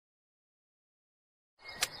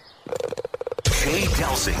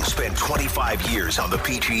Delsing spent 25 years on the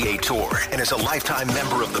PGA Tour and is a lifetime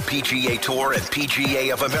member of the PGA Tour and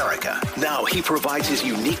PGA of America. Now he provides his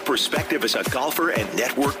unique perspective as a golfer and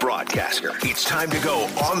network broadcaster. It's time to go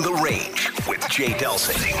on the range with Jay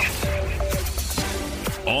Delsing.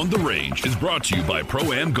 On the Range is brought to you by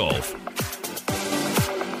Pro-Am Golf.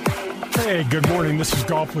 Hey, good morning. This is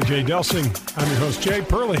Golf with Jay Delsing. I'm your host, Jay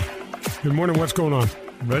Purley. Good morning. What's going on?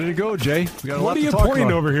 Ready to go, Jay. We got a lot What are to you talk pointing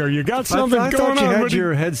about. over here? You got something I going thought you on? had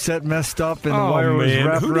your headset messed up and the wire was man.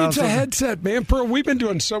 wrapped Who around needs a something. headset, man? Pearl, we've been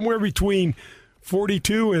doing somewhere between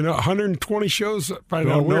 42 and 120 shows by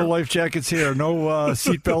now. No life jackets here. No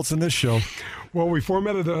seatbelts in this show. Well, we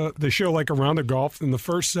formatted the show like a round of golf, and the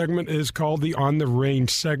first segment is called the On the Range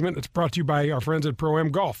segment. It's brought to you by our friends at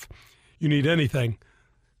Pro-Am Golf. You need anything,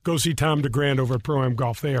 go see Tom DeGrand over at Pro-Am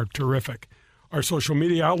Golf. They are terrific. Our social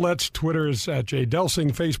media outlets, Twitter is at Jay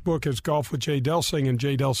Delsing, Facebook is Golf with Jay Delsing and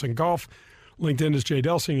Jay Delsing Golf, LinkedIn is Jay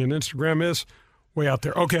Delsing, and Instagram is way out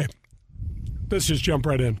there. Okay, let's just jump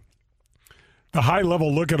right in. The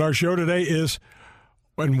high-level look at our show today is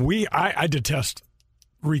when I detest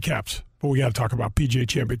recaps, but we got to talk about PGA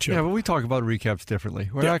Championship. Yeah, but we talk about recaps differently.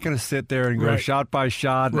 We're not going to sit there and go Right. shot by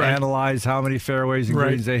shot and Right. analyze how many fairways and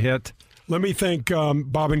Right. greens they hit. Let me thank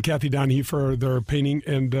Bob and Kathy Donahue for their painting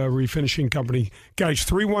and refinishing company. Guys,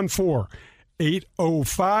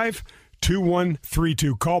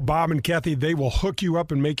 314-805-2132. Call Bob and Kathy. They will hook you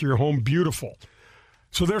up and make your home beautiful.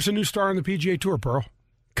 So there's a new star on the PGA Tour, Pearl.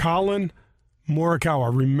 Colin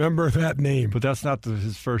Morikawa. Remember that name. But that's not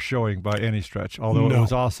his first showing by any stretch, although No. it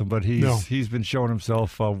was awesome. But No. he's been showing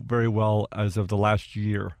himself very well as of the last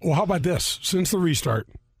year. Well, how about this? Since the restart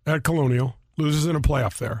at Colonial, loses in a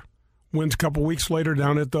playoff there, wins a couple weeks later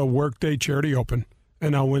down at the Workday Charity Open,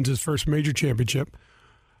 and now wins his first major championship.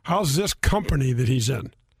 How's this company that he's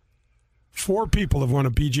in? 4 people have won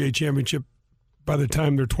a PGA championship by the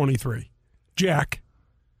time they're 23. Jack,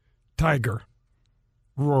 Tiger,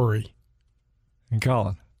 Rory. And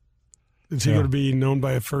Colin. Is he Yeah. going to be known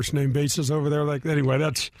by a first-name basis over there? Anyway,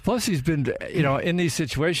 that's... Plus, he's been, in these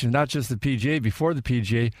situations, not just the PGA, before the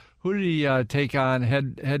PGA. Who did he take on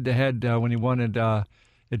head-to-head when he won at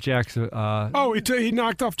Jackson? He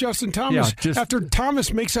knocked off Justin Thomas. Yeah, After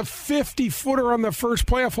Thomas makes a 50-footer on the first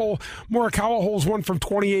playoff hole, Morikawa holes one from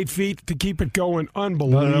 28 feet to keep it going.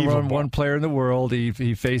 Unbelievable. Number one player in the world. He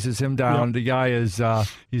faces him down. Yep. The guy is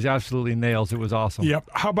he's absolutely nails. It was awesome. Yep.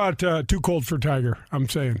 How about too cold for Tiger? I'm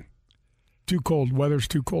saying too cold. Weather's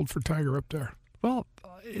too cold for Tiger up there. Well,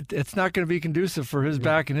 it's not going to be conducive for his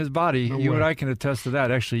back and his body. No you way. and I can attest to that.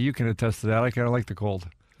 Actually, you can attest to that. I kind of like the cold.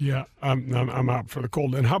 Yeah, I'm out for the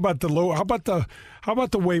cold. And how about the low? How about the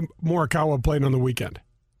way Morikawa played on the weekend?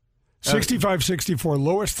 65-64,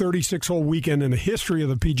 lowest 36-hole weekend in the history of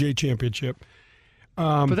the PGA Championship.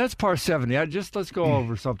 But that's par 70. Let's go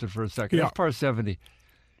over something for a second. Yeah. That's par 70.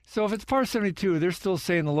 So if it's par 72, they're still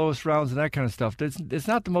saying the lowest rounds and that kind of stuff. It's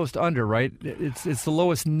not the most under, right? It's the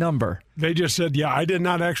lowest number. They just said, yeah, I did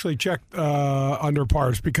not actually check under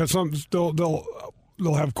pars because some they'll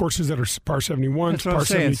have courses that are par 71, That's what par I'm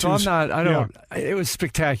saying. 72. So I don't. It was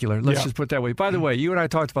spectacular. Let's just put it that way. By the way, you and I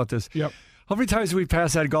talked about this. Yep. How many times do we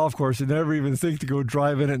pass that golf course and never even think to go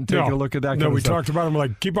drive in it and take a look at that kind No, of we stuff? talked about them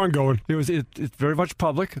like, keep on going. It's very much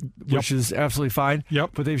public, which is absolutely fine. Yep.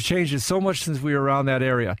 But they've changed it so much since we were around that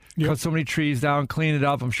area. Yep. Cut so many trees down, cleaned it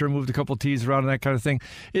up. I'm sure moved a couple tees around and that kind of thing.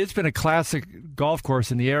 It's been a classic golf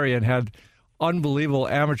course in the area and had unbelievable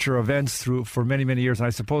amateur events for many, many years. And I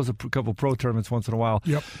suppose a couple pro tournaments once in a while.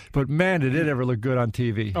 Yep. But man, did it ever look good on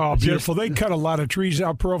TV. Oh, beautiful. They cut a lot of trees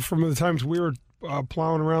out, Pearl, from the times we were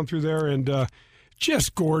plowing around through there, and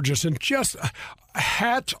just gorgeous. And just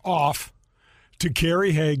hats off to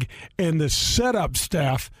Kerry Haig and the setup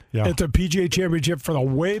staff at the PGA Championship for the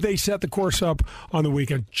way they set the course up on the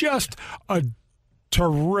weekend. Just a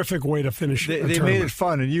terrific way to finish They a made tournament. it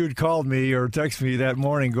fun, and you had called me or texted me that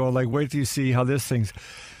morning going like, wait till you see how this thing's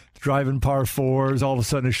driving par 4s, all of a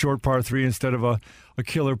sudden a short par 3 instead of a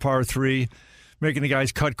killer par 3, making the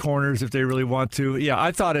guys cut corners if they really want to. Yeah,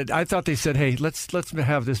 I thought they said, hey, let's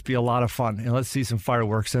have this be a lot of fun, and let's see some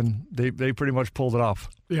fireworks, and they pretty much pulled it off.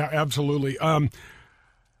 Yeah, absolutely.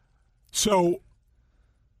 So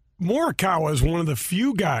Morikawa is one of the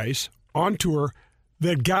few guys on tour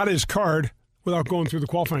that got his card without going through the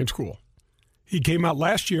qualifying school. He came out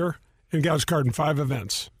last year and got his card in 5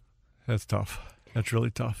 events. That's tough. That's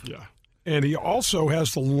really tough. Yeah. And he also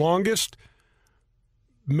has the longest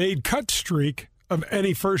made cut streak of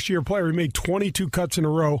any first-year player. He made 22 cuts in a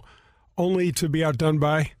row, only to be outdone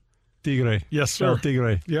by Tigre. Yes, sir. El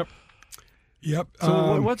Tigre. Yep. Yep.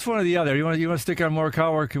 So what's one or the other? You want to stick on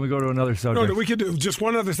Morikawa, or can we go to another subject? No, we could do just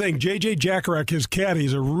one other thing. J.J. Jakarek, his caddy,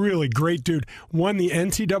 is a really great dude. Won the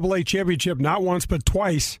NCAA championship not once but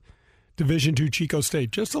twice. Division II Chico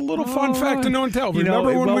State. Just a little fun fact to know and tell.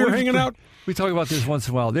 Remember when we were hanging out? We talk about this once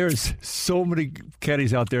in a while. There's so many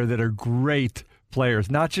caddies out there that are great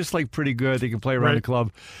players, not just like pretty good. They can play around the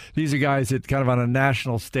club. These are guys that kind of on a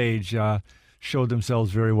national stage showed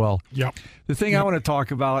themselves very well. Yep. The thing I want to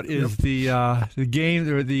talk about is the game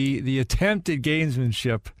or the attempted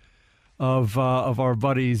gamesmanship of our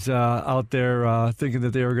buddies out there thinking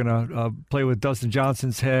that they were going to play with Dustin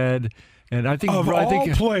Johnson's head. And I think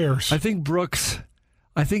players. I think Brooks.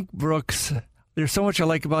 There's so much I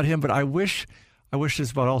like about him, but I wish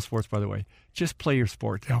this about all sports. By the way, just play your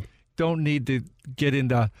sport. Yeah. Don't need to get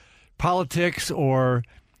into politics or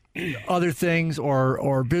other things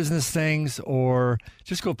or business things, or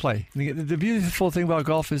just go play. The beautiful thing about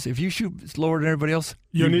golf is if you shoot lower than everybody else,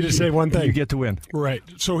 you need to say one thing. You get to win. Right.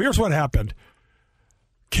 So here's what happened.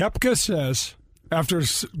 Koepka says, after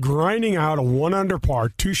grinding out a 1-under par,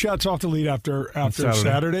 2 shots off the lead after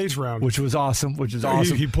Saturday's round. Which was awesome.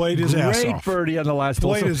 He played his ass off. Great birdie on the last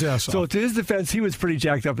hole. Played his ass off. So to his defense, he was pretty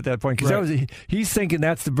jacked up at that point because he's thinking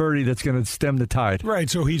that's the birdie that's going to stem the tide. Right.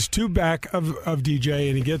 So he's 2 back of DJ,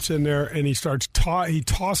 and he gets in there and he starts. He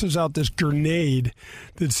tosses out this grenade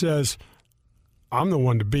that says, "I'm the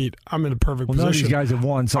one to beat. I'm in a perfect position." None of these guys have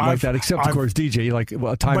won something like that, except of course DJ, like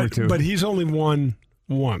a time or two. But he's only won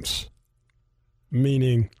once.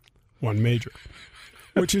 Meaning one major,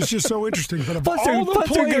 which is just so interesting. But of all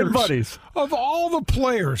the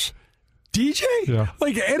players, DJ,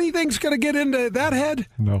 like anything's going to get into that head?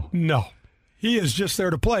 No. He is just there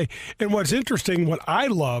to play. And what's interesting, what I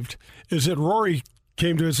loved, is that Rory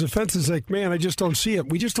came to his defense and was like, man, I just don't see it.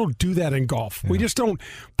 We just don't do that in golf. We just don't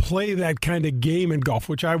play that kind of game in golf,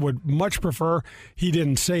 which I would much prefer. He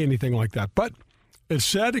didn't say anything like that. But it's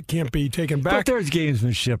said it can't be taken back. But there's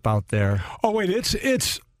gamesmanship out there. Oh, wait,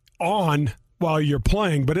 it's on while you're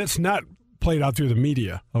playing, but it's not played out through the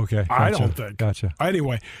media. Okay. Gotcha. I don't think. Gotcha.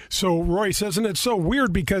 Anyway, so Roy says, and it's so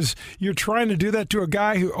weird because you're trying to do that to a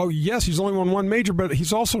guy who, yes, he's only won 1 major, but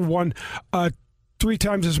he's also won 3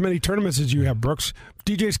 times as many tournaments as you have, Brooks.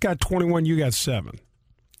 DJ's got 21, you got 7.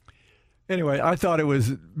 Anyway, I thought it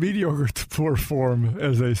was mediocre to poor form,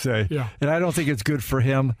 as they say. Yeah. And I don't think it's good for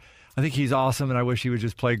him. I think he's awesome, and I wish he would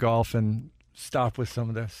just play golf and stop with some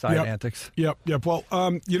of the side antics. Yep. Well,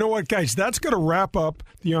 you know what, guys? That's going to wrap up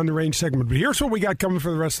the On the Range segment. But here's what we got coming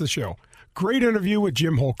for the rest of the show. Great interview with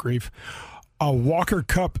Jim Holtgreave, a Walker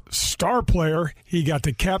Cup star player. He got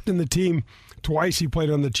to captain the team twice. He played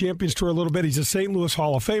on the Champions Tour a little bit. He's a St. Louis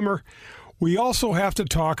Hall of Famer. We also have to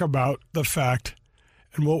talk about the fact,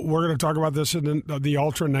 and we're going to talk about this in the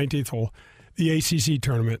Ultra 19th hole, the ACC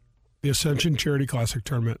tournament, the Ascension Charity Classic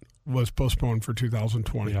tournament, was postponed for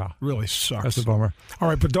 2020. Yeah. Really sucks. That's a bummer. All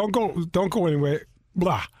right, but don't go anywhere.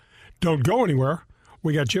 Don't go anywhere.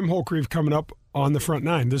 We got Jim Holtgreave coming up on the front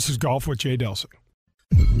 9. This is Golf with Jay Delsing.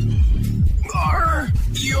 Are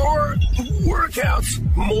your workouts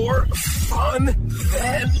more fun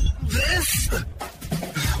than this?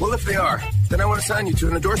 Well, if they are, then I want to sign you to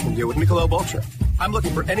an endorsement deal with Michelob Ultra. I'm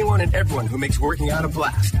looking for anyone and everyone who makes working out a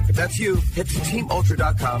blast. If that's you, head to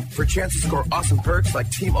TeamUltra.com for a chance to score awesome perks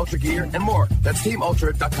like Team Ultra gear and more. That's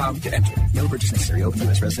TeamUltra.com to enter. No purchase necessary. Open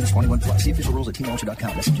U.S. residents 21 plus. See official rules at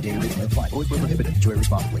TeamUltra.com. Message and data rates may apply. Always prohibited. Enjoy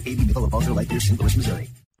responsibly. AB Michelob Ultra Light Beer, St. Louis, Missouri.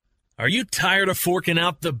 Are you tired of forking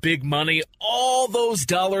out the big money, all those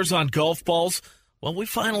dollars on golf balls? Well, we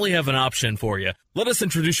finally have an option for you. Let us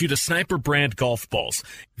introduce you to Sniper brand golf balls.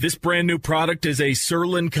 This brand new product is a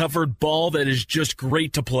Surlyn-covered ball that is just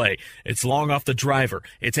great to play. It's long off the driver,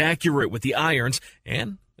 it's accurate with the irons,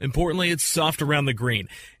 and importantly, it's soft around the green.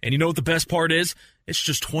 And you know what the best part is? It's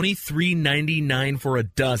just $23.99 for a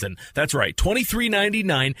dozen. That's right,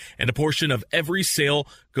 $23.99, and a portion of every sale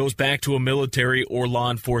goes back to a military or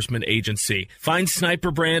law enforcement agency. Find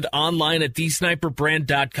Sniper Brand online at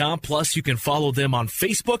thesniperbrand.com. Plus, you can follow them on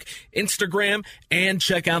Facebook, Instagram, and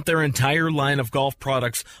check out their entire line of golf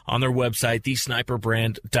products on their website,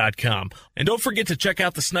 thesniperbrand.com. And don't forget to check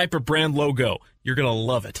out the Sniper Brand logo. You're going to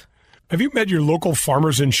love it. Have you met your local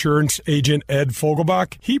farmer's insurance agent, Ed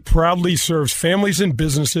Fogelbach? He proudly serves families and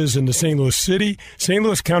businesses in the St. Louis City, St.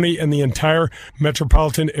 Louis County, and the entire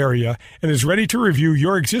metropolitan area, and is ready to review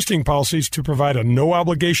your existing policies to provide a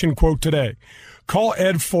no-obligation quote today. Call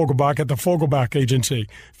Ed Fogelbach at the Fogelbach Agency,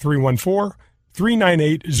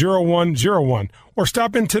 314-398-0101, or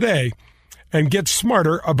stop in today and get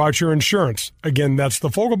smarter about your insurance. Again, that's the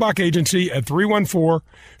Fogelbach Agency at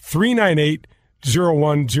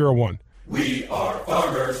 314-398-0101. We are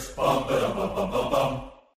farmers. Bum, ba, dum, bum, bum.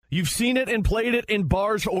 You've seen it and played it in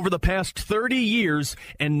bars over the past 30 years,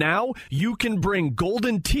 and now you can bring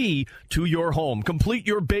Golden Tee to your home. Complete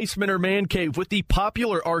your basement or man cave with the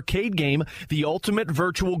popular arcade game, The Ultimate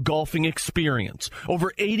Virtual Golfing Experience.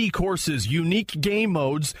 Over 80 courses, unique game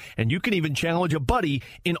modes, and you can even challenge a buddy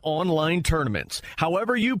in online tournaments.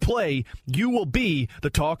 However you play, you will be the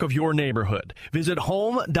talk of your neighborhood. Visit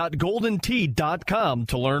home.goldentee.com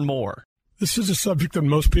to learn more. This is a subject that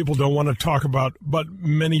most people don't want to talk about, but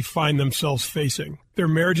many find themselves facing. Their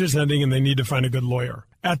marriage is ending and they need to find a good lawyer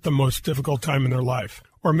at the most difficult time in their life.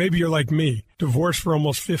 Or maybe you're like me, divorced for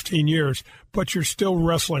almost 15 years, but you're still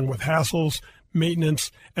wrestling with hassles,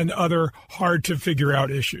 maintenance, and other hard-to-figure-out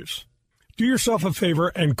issues. Do yourself a favor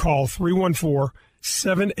and call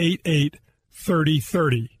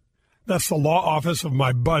 314-788-3030. That's the law office of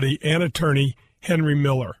my buddy and attorney, Henry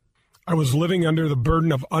Miller. I was living under the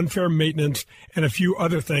burden of unfair maintenance and a few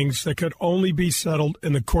other things that could only be settled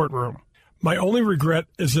in the courtroom. My only regret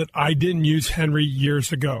is that I didn't use Henry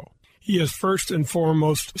years ago. He is first and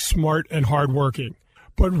foremost smart and hardworking.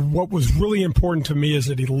 But what was really important to me is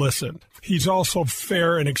that he listened. He's also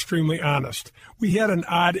fair and extremely honest. We had an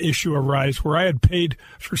odd issue arise where I had paid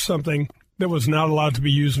for something that was not allowed to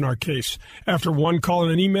be used in our case. After one call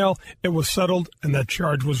and an email, it was settled and that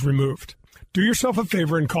charge was removed. Do yourself a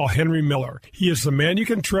favor and call Henry Miller. He is the man you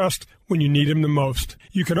can trust when you need him the most.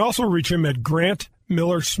 You can also reach him at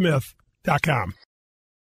grantmillersmith.com.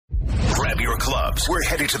 Grab your clubs. We're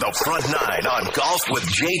headed to the front nine on Golf with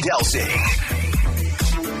Jay Delsing.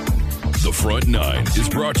 The Front Nine is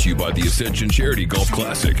brought to you by the Ascension Charity Golf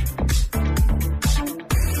Classic.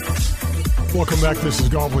 Welcome back. This is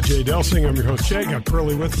Golf with Jay Delsing. I'm your host, Jay. Got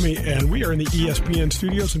Curly with me, and we are in the ESPN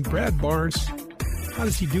studios. And Brad Barnes, how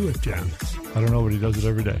does he do it, John? I don't know, but he does it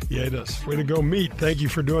every day. Yeah, he does. Way to go, Meat. Thank you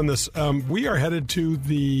for doing this. We are headed to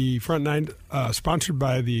the Front Nine, sponsored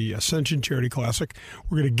by the Ascension Charity Classic.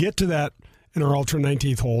 We're going to get to that in our Ultra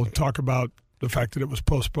 19th hole and talk about the fact that it was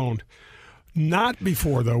postponed. Not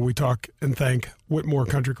before, though, we talk and thank Whitmore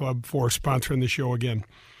Country Club for sponsoring the show again.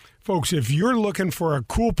 Folks, if you're looking for a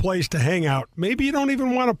cool place to hang out, maybe you don't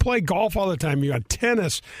even want to play golf all the time. You got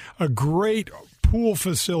tennis, a great pool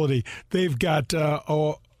facility. They've got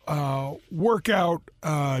workout,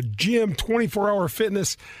 gym, 24-hour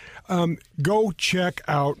fitness. Go check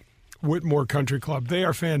out Whitmore Country Club. They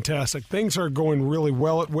are fantastic. Things are going really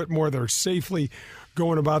well at Whitmore. They're safely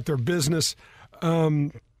going about their business.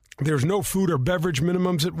 There's no food or beverage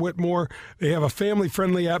minimums at Whitmore. They have a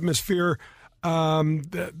family-friendly atmosphere.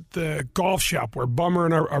 The golf shop where Bummer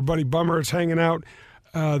and our buddy Bummer is hanging out.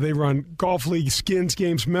 They run golf league, skins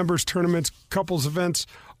games, members tournaments, couples events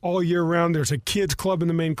all year round. There's a kids club in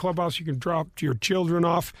the main clubhouse. You can drop your children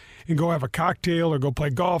off and go have a cocktail or go play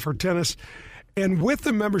golf or tennis. And with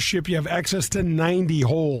the membership, you have access to 90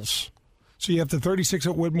 holes. So you have the 36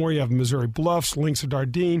 at Whitmore, you have Missouri Bluffs, Links of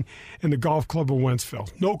Dardenne, and the Golf Club of Wentzville.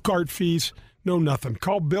 No cart fees, no nothing.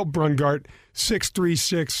 Call Bill Brungart,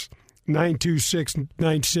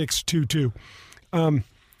 636-926-9622. All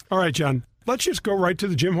right, John, let's just go right to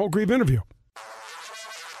the Jim Holgreave interview.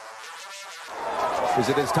 Is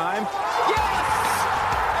it his time? Yes!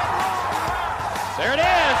 There it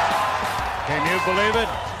is! Can you believe it?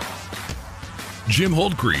 Jim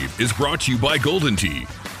Holtgreave is brought to you by Golden Tee.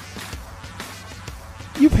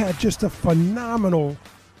 You've had just a phenomenal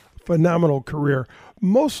career.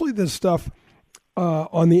 Mostly the stuff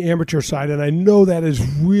on the amateur side, and I know that is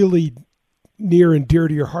really near and dear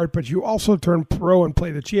to your heart, but you also turned pro and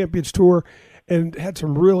played the Champions Tour and had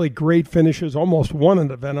some really great finishes, almost won an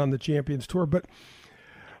event on the Champions Tour. But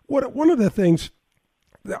one of the things,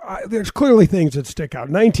 there's clearly things that stick out.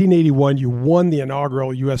 In 1981, you won the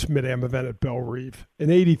inaugural U.S. Mid-Am event at Belle Reve.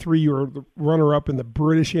 In 83, you were the runner-up in the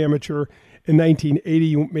British Amateur. In 1980,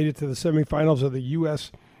 you made it to the semifinals of the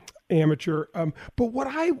U.S. Amateur. But what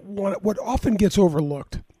often gets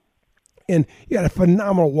overlooked, and you had a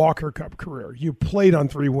phenomenal Walker Cup career. You played on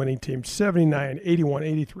 3 winning teams, 79, 81,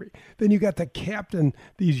 83. Then you got to captain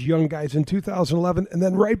these young guys in 2011, and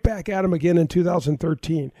then right back at them again in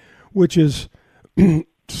 2013, which is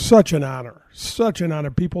such an honor. Such an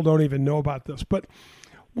honor. People don't even know about this. But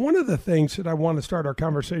one of the things that I want to start our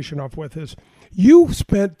conversation off with is you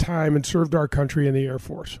spent time and served our country in the Air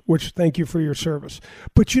Force, which thank you for your service.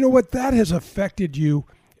 But you know what? That has affected you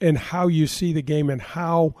and how you see the game and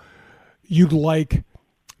how you'd like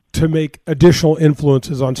to make additional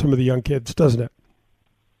influences on some of the young kids, doesn't it?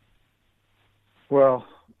 Well,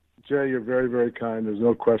 Jay, you're very, very kind. There's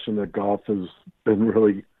no question that golf has been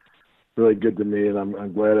really, really good to me, and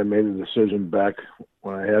I'm glad I made the decision back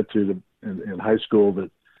when I had to in high school that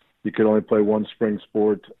you could only play one spring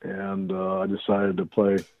sport, and I decided to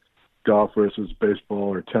play golf versus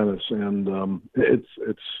baseball or tennis, and it's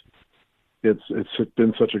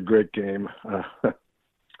been such a great game.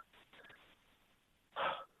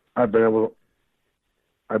 I've been able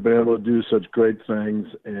to do such great things,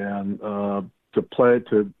 and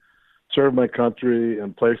to serve my country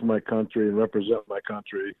and play for my country and represent my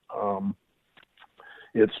country.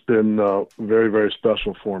 It's been very, very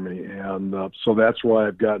special for me, and so that's why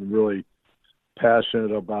I've gotten really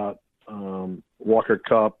passionate about Walker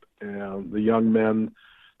Cup and the young men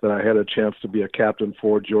that I had a chance to be a captain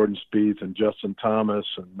for, Jordan Spieth and Justin Thomas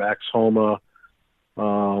and Max Homa.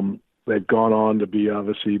 They've gone on to be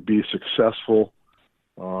successful.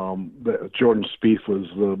 Jordan Spieth was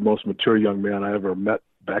the most mature young man I ever met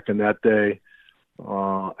back in that day,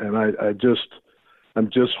 and I'm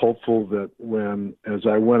just hopeful that as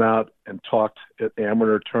I went out and talked at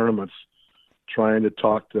amateur tournaments, trying to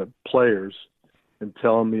talk to players and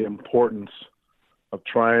tell them the importance of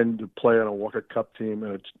trying to play on a Walker Cup team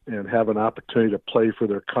and have an opportunity to play for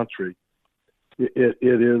their country, it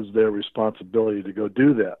is their responsibility to go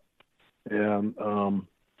do that. And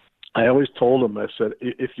I always told them, I said,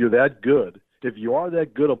 if you are that good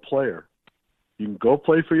a player, you can go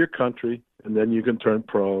play for your country, and then you can turn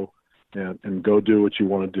pro and go do what you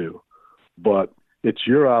want to do. But it's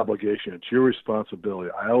your obligation. It's your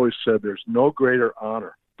responsibility. I always said there's no greater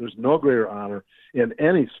honor. There's no greater honor in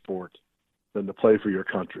any sport than to play for your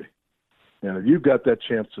country. And if you've got that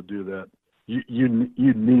chance to do that, you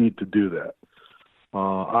need to do that.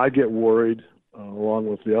 I get worried, along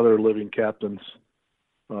with the other living captains.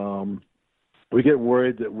 We get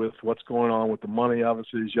worried that with what's going on with the money,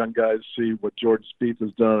 obviously these young guys see what Jordan Spieth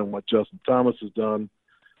has done and what Justin Thomas has done,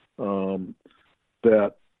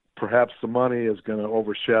 that perhaps the money is going to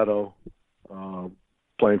overshadow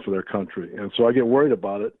playing for their country. And so I get worried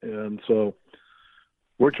about it. And so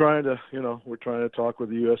we're trying to talk with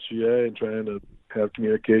the USGA and trying to have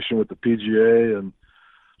communication with the PGA and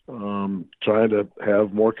trying to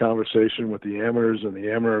have more conversation with the amateurs and the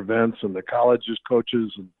amateur events and the colleges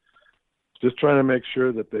coaches, and just trying to make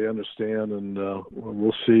sure that they understand. And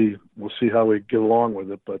we'll see how we get along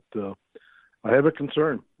with it. But I have a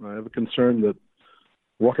concern. That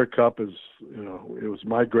Walker Cup is, it was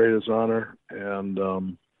my greatest honor. And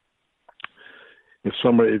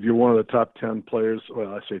if you're one of the top 10 players,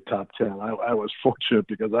 well, I say top 10, I was fortunate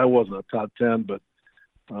because I wasn't a top 10, but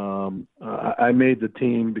I made the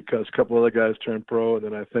team because a couple other guys turned pro, and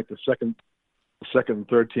then I think the second and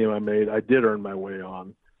third team I made, I did earn my way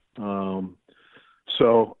on.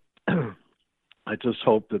 So I just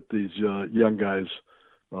hope that these young guys,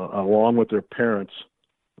 along with their parents,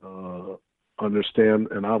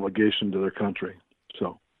 understand an obligation to their country.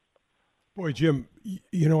 So, boy, Jim,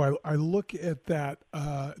 I look at that,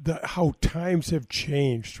 how times have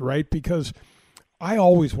changed, right? Because I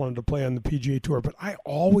always wanted to play on the PGA Tour, but I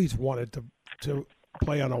always wanted to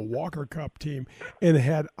play on a Walker Cup team. And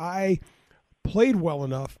had I played well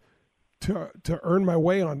enough to earn my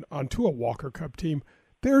way onto a Walker Cup team,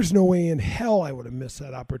 there's no way in hell I would have missed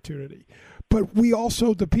that opportunity. But the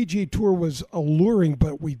PGA Tour was alluring,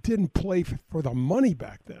 but we didn't play for the money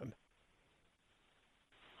back then.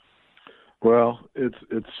 Well, it's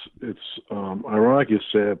ironic you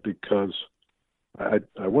say it, because I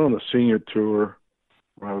went on the senior tour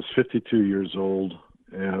when I was 52 years old,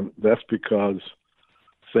 and that's because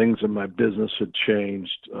things in my business had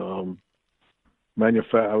changed.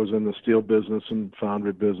 I was in the steel business and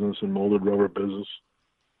foundry business and molded rubber business,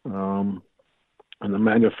 and the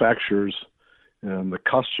manufacturers and the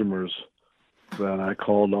customers that I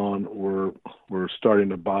called on were starting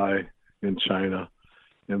to buy in China,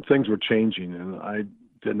 and things were changing. And I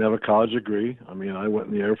didn't have a college degree. I mean, I went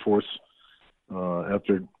in the Air Force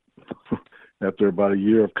after about a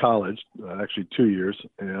year of college, actually 2 years,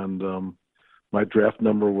 and my draft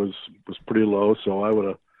number was pretty low, so I would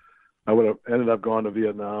have ended up going to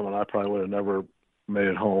Vietnam, and I probably would have never made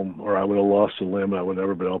it home, or I would have lost a limb, and I would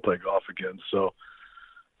never be able to play golf again. So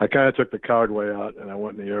I kind of took the coward way out, and I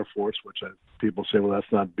went in the Air Force, which people say, well,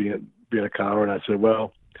 that's not being a coward. And I said,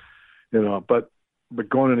 well, but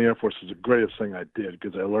going in the Air Force is the greatest thing I did,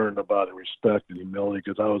 because I learned about respect and humility,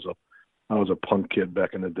 because I was a punk kid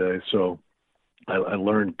back in the day. So I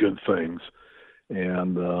learned good things,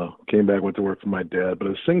 and came back, went to work for my dad. But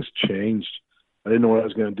as things changed, I didn't know what I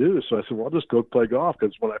was going to do. So I said, well, I'll just go play golf,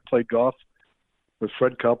 because when I played golf with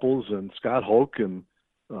Fred Couples and Scott Hoke and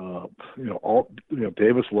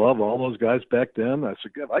Davis Love, all those guys back then, I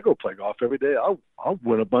said, if I go play golf every day, I'll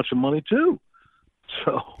win a bunch of money too.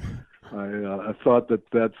 So I thought that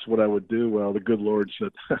that's what I would do. Well, the good Lord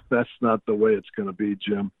said, that's not the way it's going to be,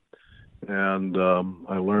 Jim. And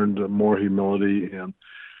I learned more humility, and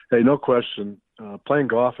Hey, no question. Playing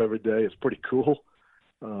golf every day is pretty cool.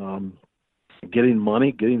 Getting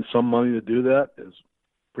some money to do that is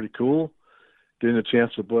pretty cool. Getting a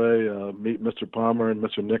chance to play, meet Mr. Palmer and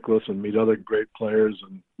Mr. Nicklaus and meet other great players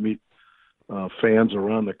and meet fans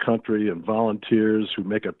around the country and volunteers who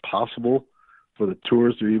make it possible for the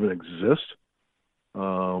tours to even exist.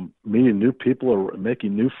 Meeting new people or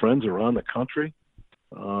making new friends around the country.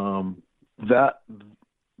 That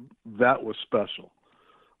was special.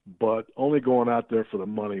 But only going out there for the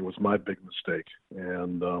money was my big mistake.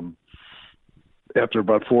 And after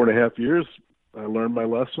about 4.5 years, I learned my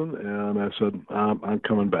lesson, and I said, I'm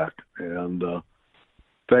coming back. And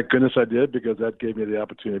thank goodness I did, because that gave me the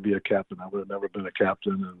opportunity to be a captain. I would have never been a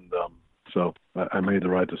captain, and so I made the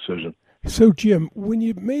right decision. So, Jim, when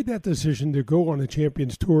you made that decision to go on a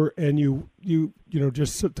Champions Tour and you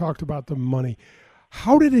just talked about the money,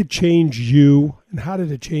 how did it change you, and how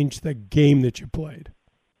did it change the game that you played?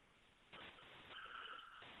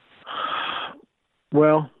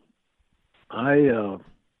 Well,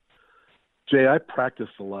 Jay, I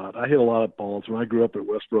practiced a lot. I hit a lot of balls. When I grew up at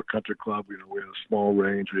Westbrook Country Club, we had a small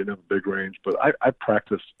range. We didn't have a big range, but I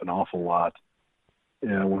practiced an awful lot.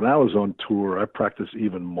 And when I was on tour, I practiced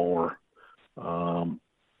even more. I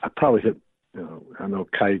probably hit, I know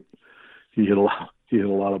Kite, he hit a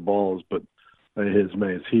lot of balls, but I didn't hit as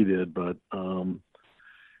many as he did. But and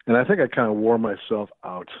I think I kind of wore myself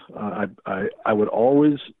out. I would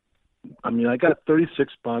always. I got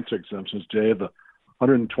 36 sponsor exemptions, Jay, of the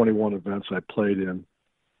 121 events I played in,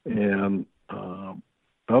 and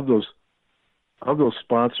of those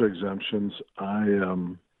sponsor exemptions, I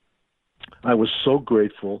was so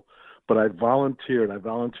grateful. But I volunteered. I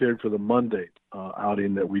volunteered for the Monday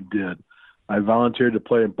outing that we did. I volunteered to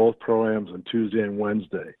play in both pro-ams on Tuesday and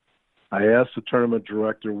Wednesday. I asked the tournament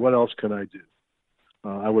director, what else can I do?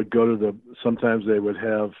 I would go to sometimes they would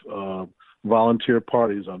have volunteer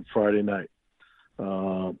parties on Friday night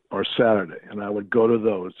or Saturday, and I would go to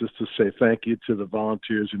those just to say thank you to the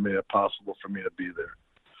volunteers who made it possible for me to be there.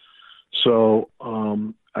 So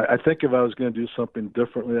I think if I was going to do something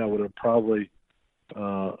differently, I would have probably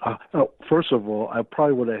first of all, I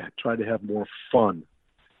probably would have tried to have more fun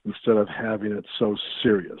instead of having it so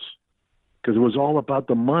serious, because it was all about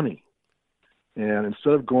the money. And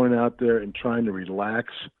instead of going out there and trying to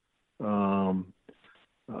relax,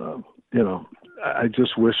 I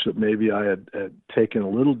just wish that maybe I had taken a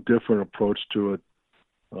little different approach to it.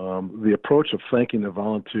 The approach of thanking the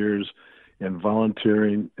volunteers and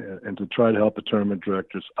volunteering and to try to help the tournament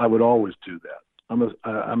directors, I would always do that.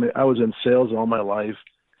 I was in sales all my life,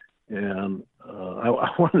 and I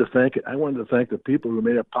wanted to thank the people who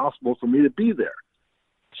made it possible for me to be there.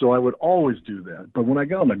 So I would always do that. But when I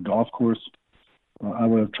got on the golf course, I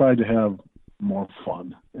would have tried to have more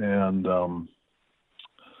fun. And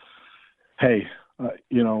hey,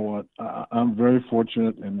 you know what? I'm very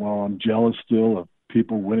fortunate, and while I'm jealous still of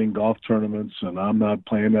people winning golf tournaments, and I'm not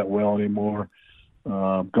playing that well anymore,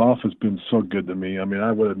 golf has been so good to me. I mean,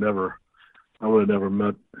 I would have never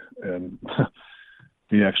met, and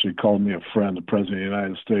he actually called me a friend, the President of the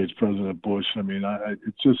United States, President Bush. I mean,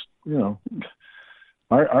 it's just,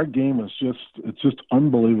 our game is just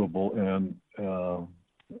unbelievable. And,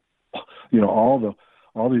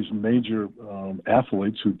 all these major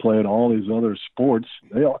athletes who play in all these other sports,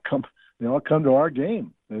 they all come to our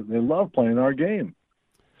game. They love playing our game.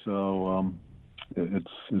 So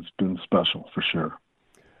it's been special for sure.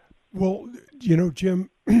 Well, Jim,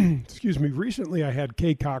 excuse me, recently I had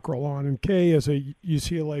Kay Cockrell on, and Kay is a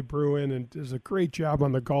UCLA Bruin and does a great job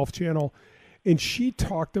on the Golf Channel. And she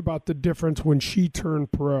talked about the difference when she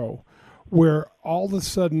turned pro, where all of a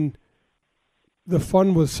sudden the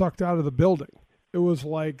fun was sucked out of the building. It was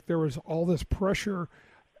like there was all this pressure,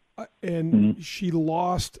 and she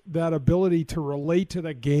lost that ability to relate to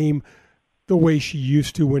the game the way she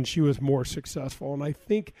used to when she was more successful. And I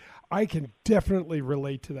think I can definitely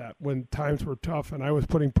relate to that when times were tough and I was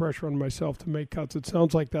putting pressure on myself to make cuts. It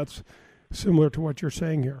sounds like that's similar to what you're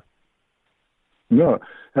saying here. No,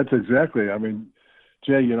 that's exactly. I mean,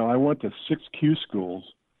 Jay, I went to 6 Q schools,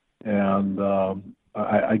 and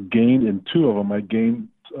I gained in 2 of them. I gained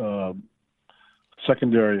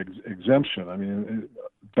secondary exemption. I mean,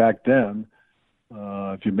 back then,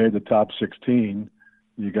 if you made the top 16,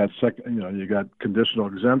 you got you got conditional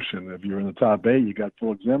exemption. If you're in the top 8, you got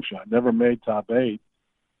full exemption. I never made top 8,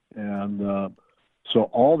 and so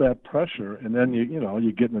all that pressure, and then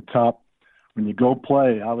you get in the top. When you go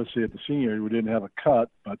play, obviously at the senior, we didn't have a cut,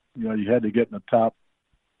 but you had to get in the top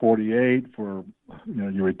 48 for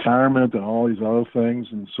your retirement and all these other things.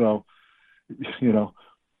 And so,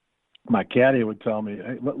 my caddy would tell me,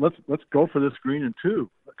 "Hey, let's go for this green in 2.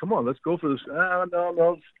 Come on, let's go for this.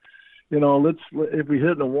 No. If we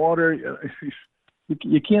hit in the water,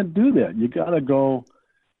 you can't do that. You got to go.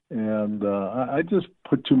 And I just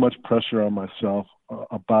put too much pressure on myself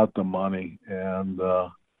about the money. And,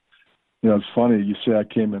 it's funny. You say I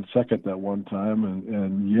came in second that one time,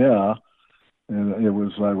 and yeah. And it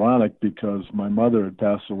was ironic because my mother had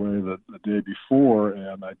passed away the day before,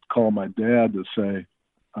 and I called my dad to say,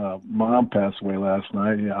 Mom passed away last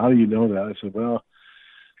night. Yeah, how do you know that? I said, well,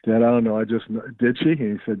 Dad, I don't know. I just know. Did she?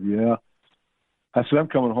 And he said, yeah. I said, I'm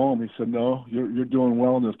coming home. He said, no, you're doing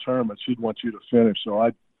well in this tournament. She'd want you to finish. So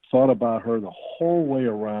I thought about her the whole way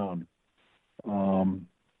around. And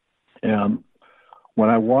when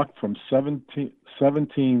I walked from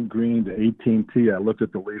 17 green to 18 tee, I looked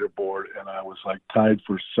at the leaderboard and I was like tied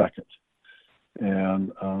for second.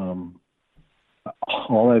 And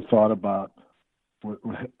all I thought about,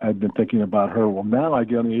 I'd been thinking about her. Well, now I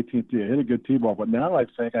get on the 18th tee. I hit a good tee ball, but now I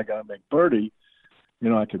think I got to make birdie.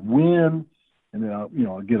 I could win, and then I'll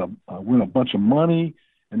win a bunch of money,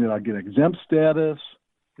 and then I'll get exempt status.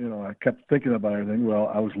 I kept thinking about everything. Well,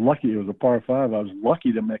 I was lucky. It was a par 5. I was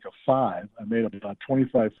lucky to make a 5. I made about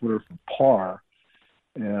 25-footer from par,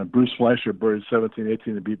 and Bruce Fleischer birdied 17,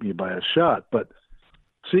 18 to beat me by a shot. But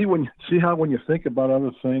see how when you think about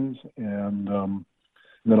other things, and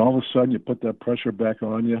then all of a sudden you put that pressure back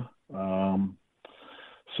on you.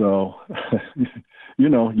 So,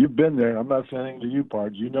 you've been there. I'm not saying anything to you,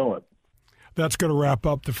 Pards. You know it. That's going to wrap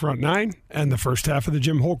up the front nine and the first half of the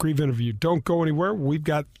Jim Holtgreave interview. Don't go anywhere. We've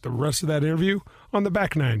got the rest of that interview on the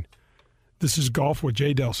back nine. This is Golf with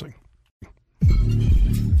Jay Delsing.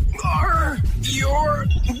 Are your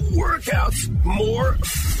workouts more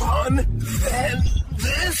fun than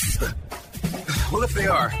this? Well, if they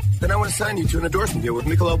are, then I want to sign you to an endorsement deal with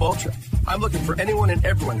Michelob Ultra. I'm looking for anyone and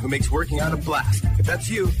everyone who makes working out a blast. If that's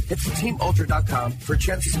you, hit teamultra.com for a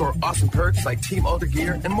chance to score awesome perks like Team Ultra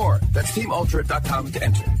gear and more. That's teamultra.com to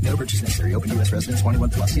enter. No purchase necessary. Open U.S. residents 21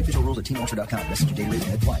 plus. See official rules at teamultra.com. Message and data rate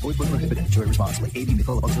may apply. Always prohibited. Enjoy responsibly. AB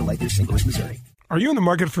Michelob Ultra Light Beer, St. Louis, Missouri. Are you in the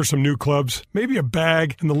market for some new clubs? Maybe a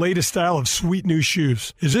bag and the latest style of sweet new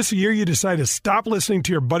shoes? Is this the year you decide to stop listening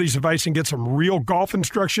to your buddy's advice and get some real golf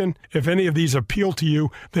instruction? If any of these appeal to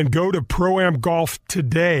you, then go to Pro-Am Golf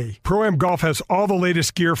today. Pro-Am Golf has all the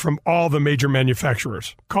latest gear from all the major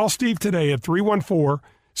manufacturers. Call Steve today at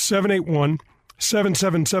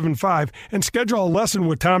 314-781-7775 and schedule a lesson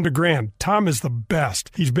with Tom DeGrand. Tom is the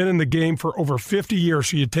best. He's been in the game for over 50 years,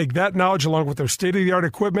 so you take that knowledge along with their state-of-the-art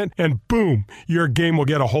equipment, and boom, your game will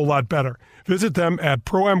get a whole lot better. Visit them at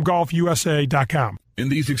ProAmGolfUSA.com. In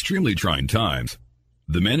these extremely trying times,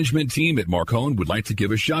 the management team at Marcone would like to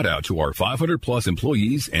give a shout-out to our 500-plus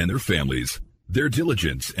employees and their families. Their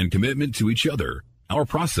diligence and commitment to each other, our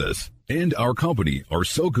process, and our company are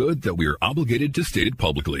so good that we are obligated to state it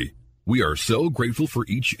publicly. We are so grateful for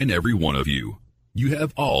each and every one of you. You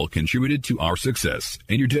have all contributed to our success,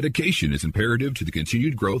 and your dedication is imperative to the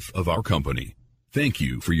continued growth of our company. Thank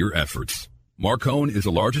you for your efforts. Marcone is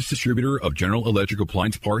the largest distributor of General Electric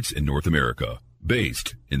appliance parts in North America,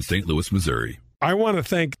 based in St. Louis, Missouri. I want to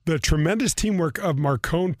thank the tremendous teamwork of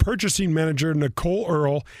Marcone Purchasing Manager Nicole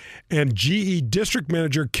Earle and GE District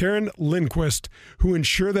Manager Karen Lindquist, who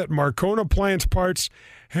ensure that Marcone Appliance Parts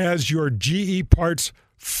has your GE parts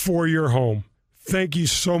for your home. Thank you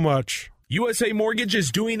so much. USA Mortgage is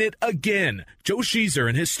doing it again. Joe Sheezer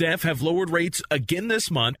and his staff have lowered rates again this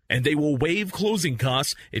month, and they will waive closing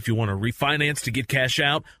costs if you want to refinance to get cash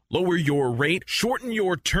out, lower your rate, shorten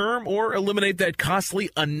your term, or eliminate that costly,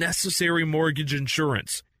 unnecessary mortgage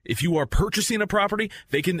insurance. If you are purchasing a property,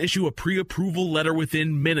 they can issue a pre-approval letter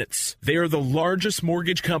within minutes. They are the largest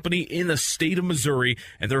mortgage company in the state of Missouri,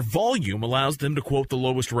 and their volume allows them to quote the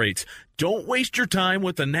lowest rates. Don't waste your time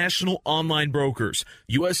with the national online brokers.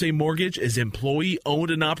 USA Mortgage is employee-owned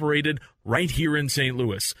and operated right here in St.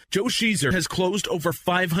 Louis. Joe Sheezer has closed over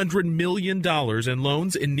 $500 million in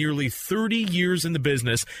loans in nearly 30 years in the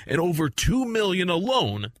business and over $2 million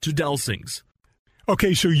alone to Delsings.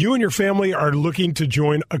 Okay, so you and your family are looking to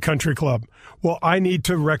join a country club. Well, I need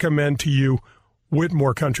to recommend to you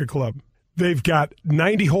Whitmore Country Club. They've got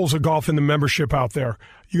 90 holes of golf in the membership out there.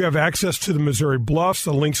 You have access to the Missouri Bluffs,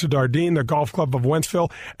 the Links of Dardenne, the Golf Club of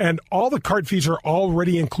Wentzville, and all the cart fees are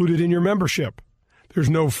already included in your membership. There's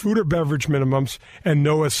no food or beverage minimums and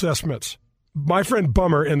no assessments. My friend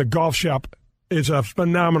Bummer in the golf shop is a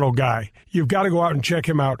phenomenal guy. You've got to go out and check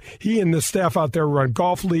him out. He and the staff out there run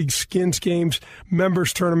golf leagues, skins games,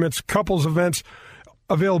 members tournaments, couples events,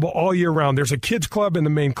 available all year round. There's a kids club in the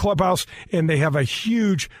main clubhouse, and they have a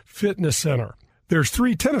huge fitness center. There's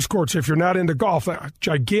 3 tennis courts if you're not into golf, a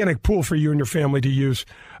gigantic pool for you and your family to use.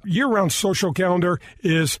 Year-round social calendar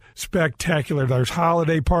is spectacular. There's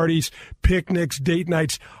holiday parties, picnics, date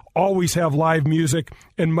nights, always have live music,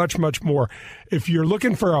 and much, much more. If you're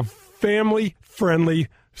looking for a family-friendly,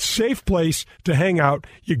 safe place to hang out,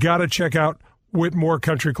 you got to check out Whitmore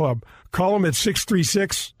Country Club. Call them at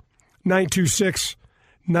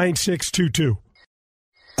 636-926-9622.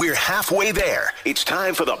 We're halfway there. It's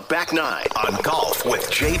time for the Back Nine on Golf with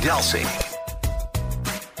Jay Delsing.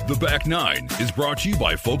 The Back Nine is brought to you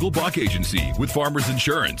by Fogelbach Agency with Farmers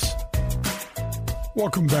Insurance.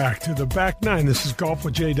 Welcome back to the Back Nine. This is Golf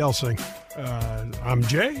with Jay Delsing. I'm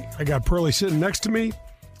Jay. I got Pearlie sitting next to me.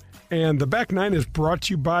 And the Back Nine is brought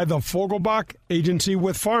to you by the Fogelbach Agency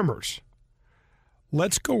with Farmers.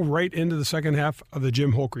 Let's go right into the second half of the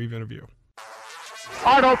Jim Holtgreave interview.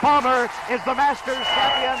 Arnold Palmer is the Masters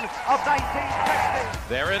champion of 1960.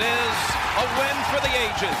 There it is, a win for the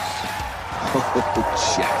ages. Oh,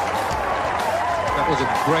 Jack. That was a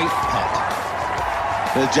great putt.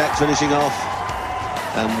 There's Jack finishing off,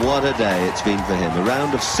 and what a day it's been for him. A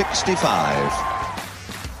round of 65.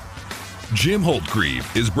 Jim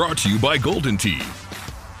Holtgreave is brought to you by Golden Tee.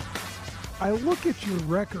 I look at your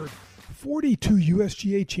record, 42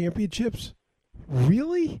 USGA championships.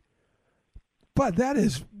 Really? But that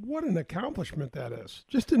is, what an accomplishment that is,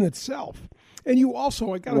 just in itself. And you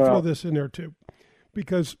also, I got to throw this in there too,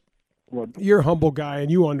 because you're a humble guy and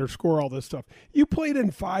you underscore all this stuff. You played in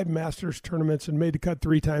 5 Masters tournaments and made the cut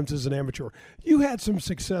 3 times as an amateur. You had some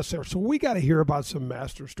success there, so we got to hear about some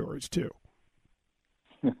Master stories too.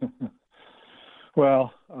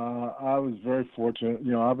 Well, I was very fortunate.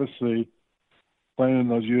 Obviously playing in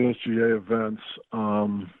those USGA events,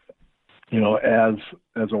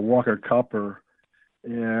 as a Walker Cupper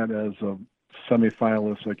and as a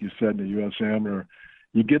semifinalist, like you said, in the U.S. Amateur,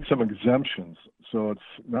 you get some exemptions. So it's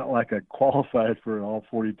not like I qualified for all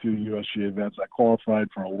 42 USGA events. I qualified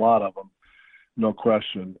for a lot of them, no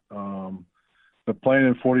question. But playing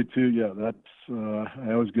in 42, that's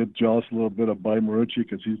I always get jealous a little bit of Buddy Marucci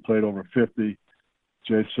because he's played over 50.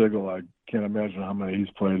 Jay Sigel, I can't imagine how many he's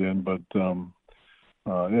played in, but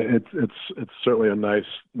it's certainly a nice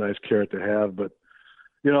carrot to have. But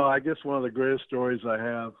I guess one of the greatest stories I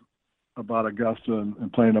have about Augusta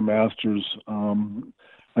and playing the Masters,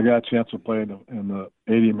 I got a chance to play in the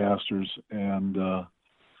 80 Masters, and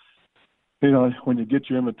when you get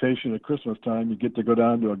your invitation at Christmas time, you get to go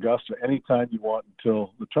down to Augusta anytime you want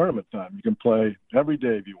until the tournament time. You can play every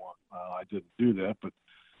day if you want. I didn't do that, but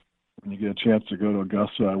when you get a chance to go to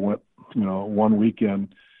Augusta, I went, one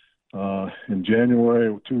weekend in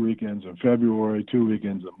January, 2 weekends in February, 2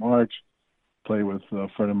 weekends in March. Played with a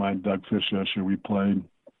friend of mine, Doug Fischescher. We played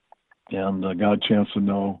and got a chance to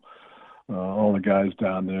know all the guys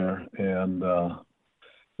down there, and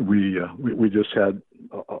we just had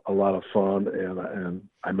a lot of fun, and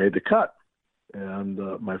I made the cut, and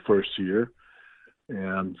my first year,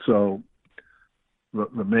 and so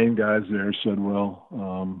the main guys there said, well,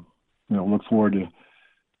 look forward to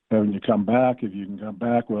having you come back if you can come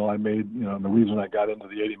back. Well, I made, the reason I got into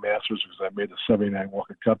the 80 Masters was I made the 79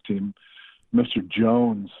 Walker Cup team. Mr.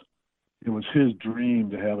 Jones, it was his dream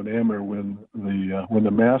to have an amateur win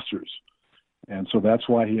the Masters. And so that's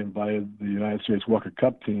why he invited the United States Walker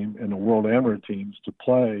Cup team and the World Amateur teams to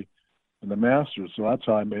play in the Masters. So that's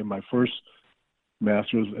how I made my first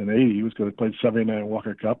Masters in 80. He was going to play 79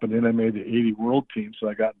 Walker Cup, and then I made the 80 World team. So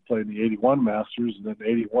I got to play in the 81 Masters, and then the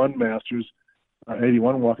 81 Masters,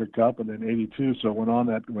 81 Walker Cup, and then 82. So I went on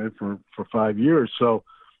that way for 5 years. So,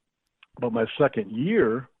 but my second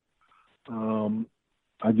year,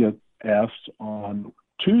 I get asked on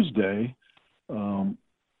Tuesday,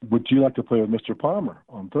 would you like to play with Mr. Palmer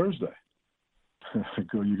on Thursday? I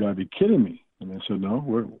go, you gotta be kidding me. And they said, no,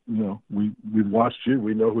 we've watched you.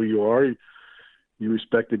 We know who you are. You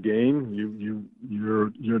respect the game. You're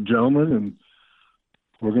a gentleman, and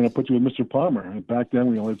we're going to put you with Mr. Palmer. And back then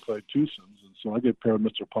we only played twosomes. And so I get paired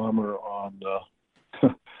with Mr. Palmer on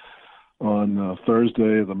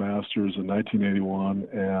Thursday of the Masters in 1981.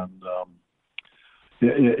 And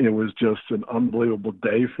it was just an unbelievable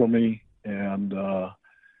day for me. And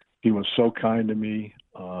he was so kind to me.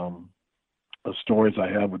 The stories I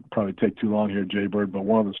have would probably take too long here, Jay Bird, but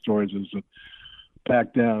one of the stories is that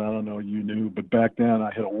back then, I don't know you knew, but back then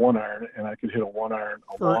I hit a 1-iron, and I could hit a 1-iron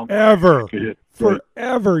forever.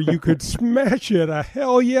 Forever. You could smash it.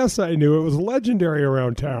 Hell yes, I knew. It was legendary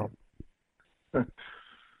around town.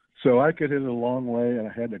 So I could hit it a long way, and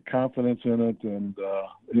I had the confidence in it, and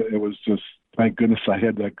it was just, thank goodness I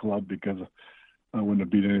had that club because I wouldn't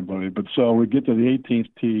have beat anybody. But so we get to the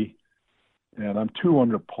 18th tee, and I'm 2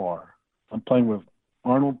 under par. I'm playing with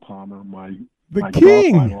Arnold Palmer, my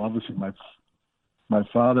king. golf idol. Obviously, my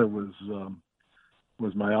father was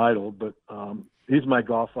my idol, but he's my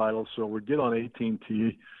golf idol. So we get on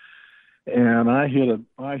 18T, and I hit an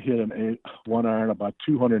one iron about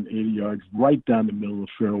 280 yards right down the middle of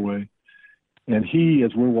the fairway. And he,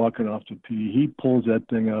 as we're walking off the tee, he pulls that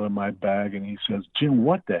thing out of my bag and he says, "Jim,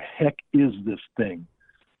 what the heck is this thing?"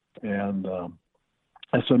 And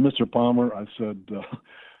I said, "Mr. Palmer," I said,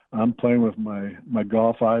 "I'm playing with my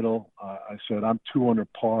golf idol." I said, "I'm 2 under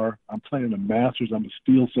par. I'm playing the Masters. I'm a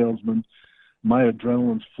steel salesman. My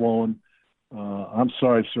adrenaline's flowing. I'm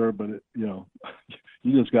sorry, sir, but you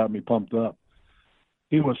just got me pumped up."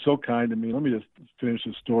 He was so kind to me. Let me just finish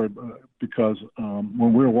this story because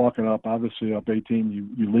when we were walking up, obviously up 18,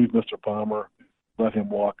 you leave Mr. Palmer, let him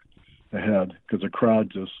walk ahead because the crowd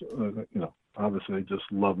just, obviously they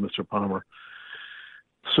just love Mr. Palmer.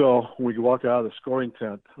 So we walk out of the scoring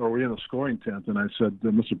tent, or we're in the scoring tent, and I said,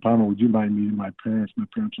 "Mr. Palmer, would you mind meeting my parents? My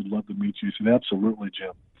parents would love to meet you." He said, "Absolutely,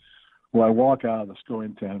 Jim." Well, I walk out of the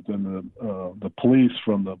scoring tent, and the police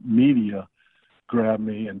from the media grab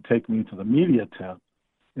me and take me to the media tent.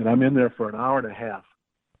 And I'm in there for an hour and a half,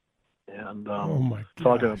 and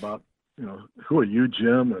talking about, who are you,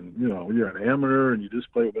 Jim? And you're an amateur, and you just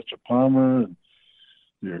play with Mr. Palmer, and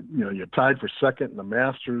you're tied for second in the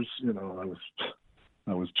Masters.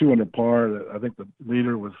 I was 2 under par. I think the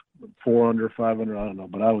leader was 4 under, 5 under. I don't know,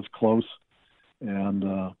 but I was close. And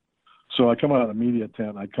so I come out of the media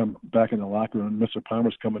tent. I come back in the locker room. Mr.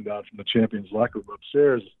 Palmer's coming down from the champions locker room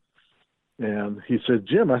upstairs, and he said,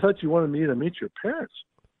 "Jim, I thought you wanted me to meet your parents."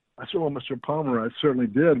 I said, "Well, Mr. Palmer, I certainly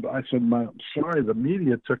did." But I said, "I'm sorry, the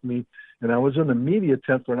media took me, and I was in the media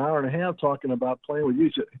tent for an hour and a half talking about playing with you."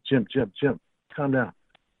 He said, Jim, calm down.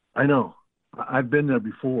 I know. I've been there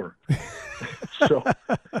before."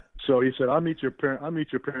 So he said, I'll meet your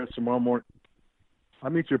parents tomorrow morning.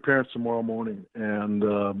 And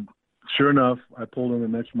sure enough, I pulled in the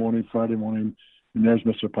next morning, Friday morning, and there's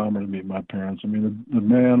Mr. Palmer to meet my parents. I mean, the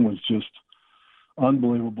man was just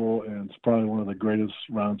unbelievable, and it's probably one of the greatest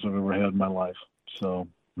rounds I've ever had in my life. So,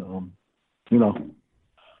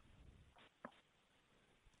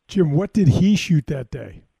 Jim, what did he shoot that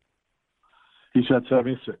day? He shot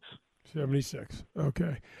 76. 76.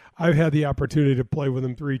 Okay. I've had the opportunity to play with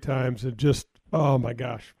him 3 times, and just, oh my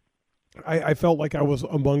gosh, I felt like I was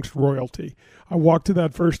amongst royalty. I walked to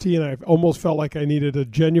that first tee, and I almost felt like I needed a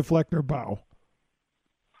genuflector bow.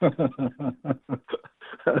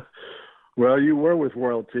 Well, you were with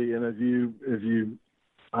royalty, and in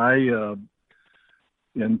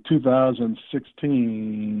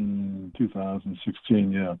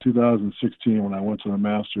 2016, when I went to the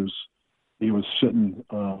Masters, he was sitting,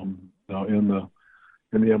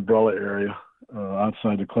 in the umbrella area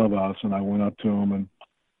outside the clubhouse, and I went up to him, and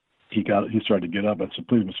he started to get up. I said,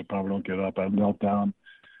 "Please, Mr. Palmer, don't get up." I knelt down,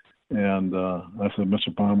 and I said,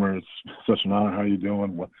 "Mr. Palmer, it's such an honor. How are you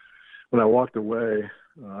doing?" When I walked away,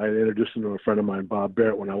 I introduced him to a friend of mine, Bob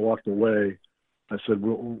Barrett. When I walked away, I said,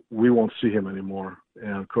 we won't see him anymore.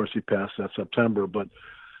 And, of course, he passed that September. But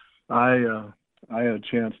I had a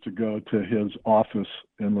chance to go to his office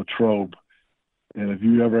in Latrobe. And if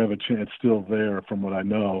you ever have a chance, it's still there from what I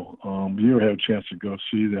know, you ever have a chance to go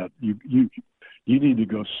see that, you need to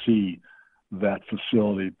go see that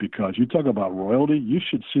facility, because you talk about royalty. You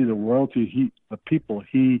should see the royalty, the people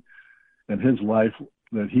he and his life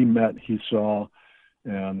that he met, he saw,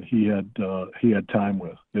 and he had time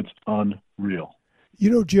with. It's unreal.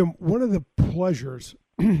 Jim, one of the pleasures,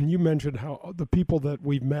 you mentioned how the people that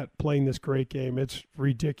we've met playing this great game, it's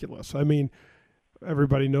ridiculous. I mean,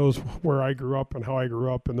 everybody knows where I grew up and how I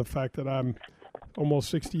grew up, and the fact that I'm almost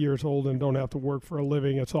 60 years old and don't have to work for a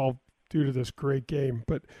living, it's all due to this great game.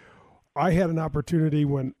 But I had an opportunity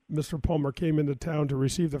when Mr. Palmer came into town to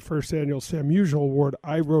receive the first annual Sam Musial Award.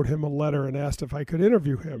 I wrote him a letter and asked if I could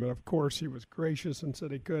interview him. And, of course, he was gracious and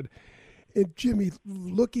said he could. And, Jimmy,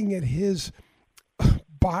 looking at his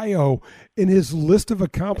bio and his list of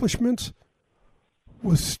accomplishments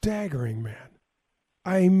was staggering, man.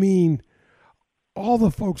 I mean, all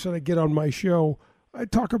the folks that I get on my show, I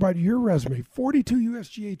talk about your resume, 42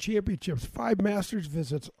 USGA championships, 5 Masters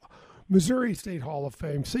visits, Missouri State Hall of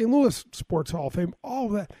Fame, St. Louis Sports Hall of Fame, all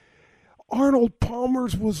of that. Arnold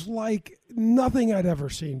Palmer's was like nothing I'd ever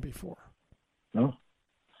seen before. No,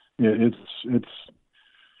 it's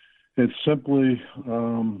simply,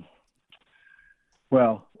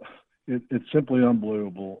 it's simply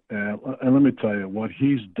unbelievable. And let me tell you what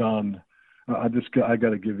he's done. I got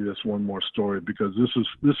to give you this one more story, because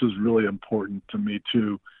this is really important to me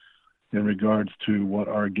too, in regards to what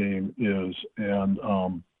our game is. And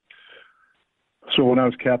So when I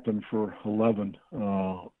was captain for 11,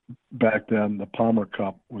 back then the Palmer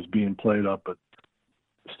Cup was being played up at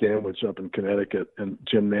Stanwich up in Connecticut, and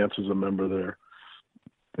Jim Nance was a member there.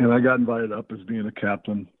 And I got invited up as being a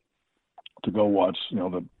captain to go watch,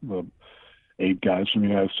 the 8 guys from the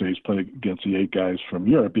United States play against the 8 guys from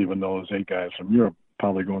Europe, even though those 8 guys from Europe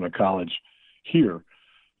probably going to college here.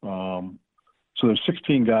 So there's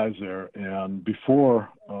 16 guys there, and before,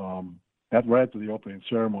 right after the opening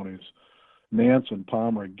ceremonies, Nance and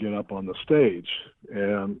Palmer get up on the stage,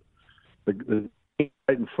 and the right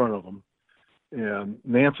in front of them, and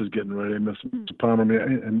Nance is getting ready. Mr. Palmer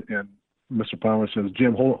and Mr. Palmer says,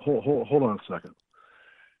 "Jim, hold on a second."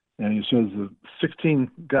 And he says, "The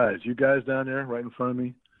 16 guys, you guys down there right in front of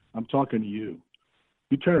me, I'm talking to you.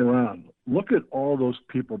 You turn around, look at all those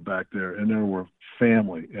people back there, and there were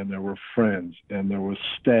family, and there were friends, and there was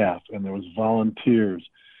staff, and there was volunteers,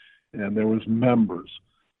 and there was members.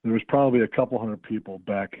 There was probably a couple hundred people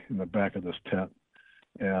back in the back of this tent."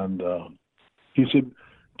 And he said,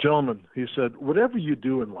 "Gentlemen," he said, "whatever you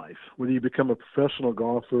do in life, whether you become a professional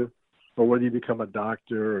golfer or whether you become a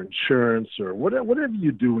doctor or insurance or whatever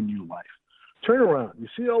you do in your life, turn around. You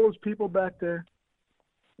see all those people back there?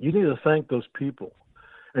 You need to thank those people.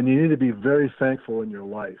 And you need to be very thankful in your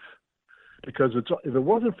life. Because if it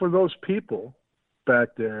wasn't for those people back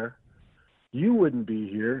there, you wouldn't be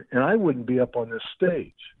here, and I wouldn't be up on this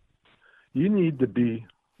stage. You need to be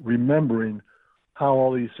remembering how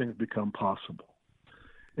all these things become possible."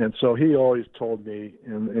 And so he always told me,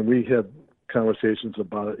 and we had conversations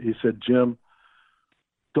about it, he said, "Jim,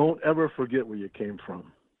 don't ever forget where you came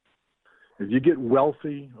from. If you get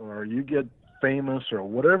wealthy or you get famous or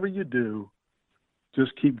whatever you do,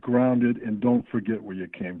 just keep grounded and don't forget where you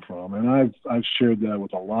came from." And I've shared that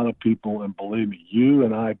with a lot of people, and believe me, you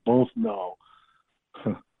and I both know.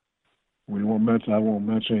 I won't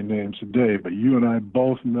mention any names today, but you and I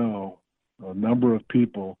both know a number of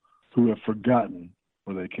people who have forgotten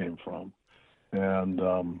where they came from, and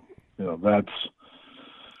that's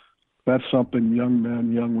something young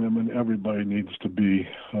men, young women, everybody needs to be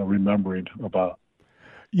remembering about.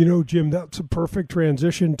 Jim, that's a perfect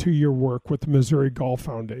transition to your work with the Missouri Golf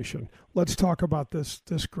Foundation. Let's talk about this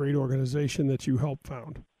great organization that you helped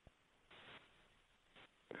found.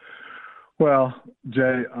 Well,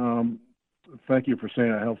 Jay, thank you for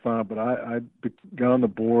saying I helped found, but I got on the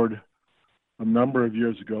board a number of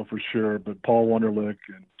years ago for sure, but Paul Wunderlich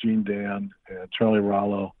and Gene Dan and Charlie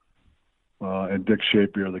Rollo and Dick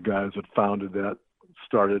Shapier are the guys that founded that,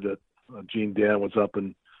 started it. Gene Dan was up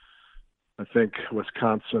in, I think,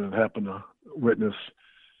 Wisconsin, and happened to witness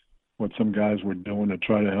what some guys were doing to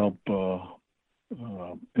try to help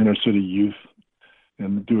inner city youth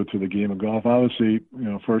and do it through the game of golf. Obviously,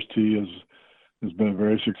 First Tee has been a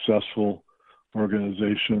very successful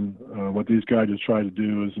organization. What these guys have tried to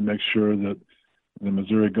do is to make sure that the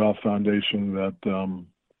Missouri Golf Foundation,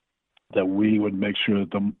 that we would make sure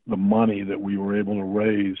that the money that we were able to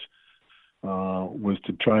raise was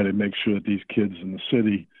to try to make sure that these kids in the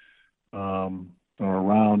city or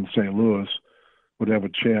around St. Louis would have a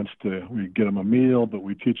chance to, we get them a meal, but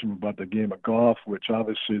we teach them about the game of golf, which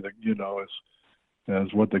obviously,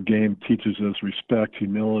 is what the game teaches us: respect,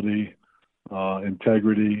 humility,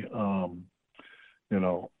 integrity,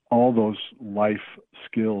 all those life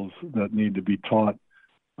skills that need to be taught.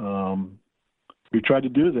 We try to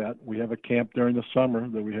do that. We have a camp during the summer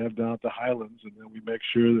that we have down at the Highlands, and then we make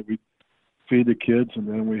sure that we feed the kids, and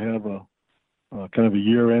then we have a kind of a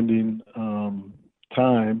year-ending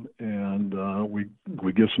time, and we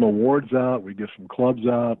give some awards out, we give some clubs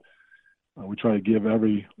out. We try to give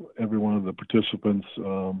every one of the participants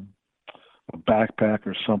a backpack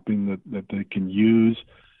or something that they can use.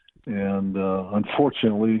 And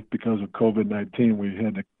unfortunately, because of COVID-19,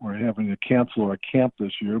 we're having to cancel our camp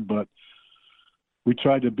this year, but we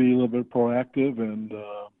tried to be a little bit proactive, and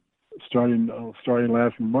starting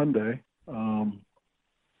last Monday,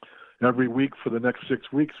 every week for the next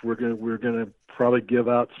 6 weeks, we're gonna probably give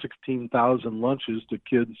out 16,000 lunches to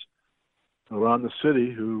kids around the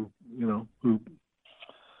city who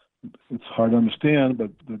it's hard to understand,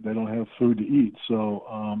 but they don't have food to eat.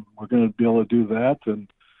 So we're going to be able to do that, and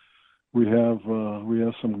we have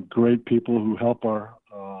some great people who help our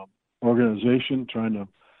organization.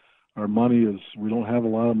 Our money is, we don't have a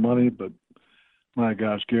lot of money, but my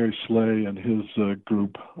gosh, Gary Slay and his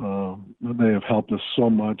group, they have helped us so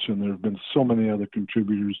much, and there have been so many other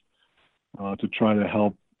contributors to try to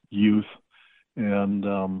help youth. And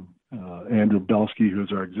Andrew Belsky,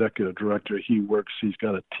 who's our executive director, he's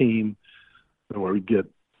got a team where we get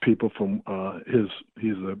people from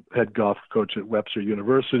he's the head golf coach at Webster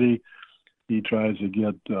University. he tries to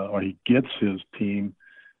get, or he gets his team,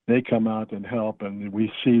 they come out and help, and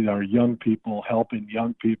we see our young people helping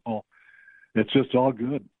young people. It's just all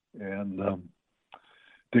good. And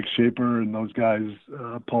Dick Shaper and those guys,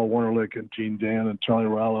 Paul Warnerlich and Gene Dan and Charlie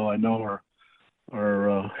Rallo, I know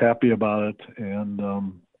are happy about it, and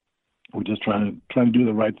we're just trying to do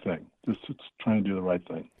the right thing. Just trying to do the right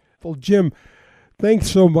thing. Well, Jim, thanks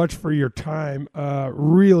so much for your time.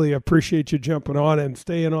 Really appreciate you jumping on and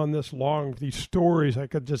staying on this long. These stories, I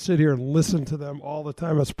could just sit here and listen to them all the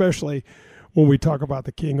time, especially when we talk about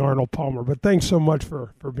the King, Arnold Palmer. But thanks so much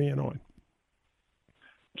for being on.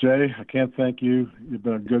 Jay, I can't thank you. You've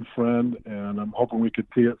been a good friend, and I'm hoping we could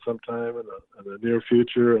tee it sometime in the near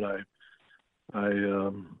future. And I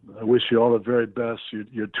wish you all the very best.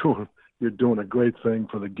 You're doing a great thing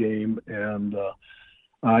for the game, and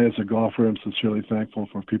I, as a golfer, am sincerely thankful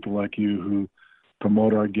for people like you who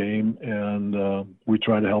promote our game, and we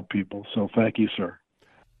try to help people. So thank you, sir.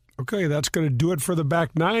 Okay, that's going to do it for the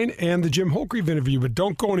Back Nine and the Jim Holtgreave interview, but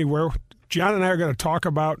don't go anywhere. John and I are going to talk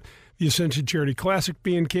about the Ascension Charity Classic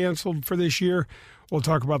being canceled for this year. We'll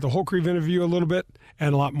talk about the Holtgreave interview a little bit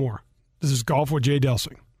and a lot more. This is Golf with Jay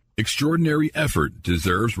Delsing. Extraordinary effort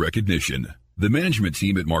deserves recognition. The management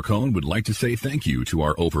team at Marcone would like to say thank you to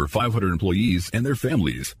our over 500 employees and their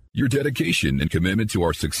families. Your dedication and commitment to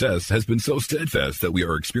our success has been so steadfast that we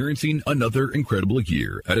are experiencing another incredible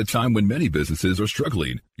year at a time when many businesses are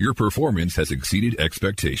struggling. Your performance has exceeded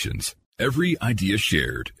expectations. Every idea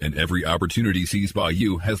shared and every opportunity seized by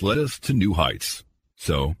you has led us to new heights.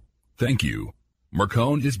 So, thank you.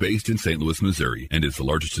 Marcone is based in St. Louis, Missouri, and is the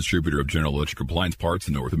largest distributor of General Electric appliance parts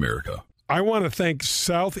in North America. I want to thank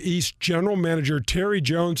Southeast General Manager Terry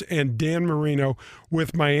Jones and Dan Marino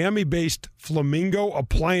with Miami-based Flamingo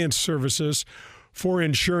Appliance Services for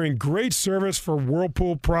ensuring great service for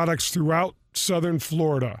Whirlpool products throughout Southern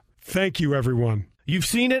Florida. Thank you, everyone. You've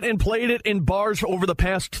seen it and played it in bars over the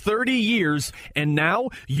past 30 years, and now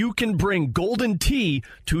you can bring Golden Tee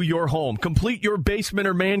to your home. Complete your basement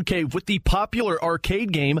or man cave with the popular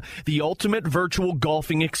arcade game, The Ultimate Virtual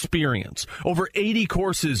Golfing Experience. Over 80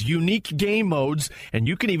 courses, unique game modes, and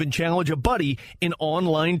you can even challenge a buddy in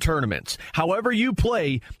online tournaments. However you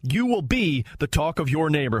play, you will be the talk of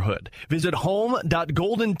your neighborhood. Visit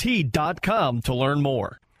home.goldentee.com to learn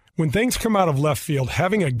more. When things come out of left field,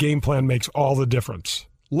 having a game plan makes all the difference.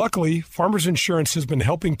 Luckily, Farmers Insurance has been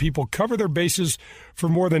helping people cover their bases for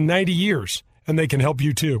more than 90 years, and they can help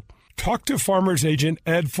you too. Talk to Farmers agent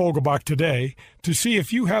Ed Fogelbach today to see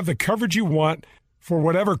if you have the coverage you want for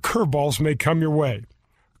whatever curveballs may come your way.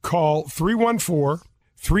 Call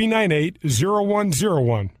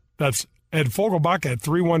 314-398-0101. That's Ed Fogelbach at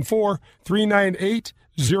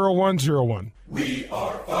 314-398-0101. We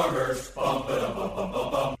are farmers. Bum, ba-dum, bum, bum,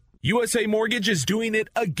 bum, bum. USA Mortgage is doing it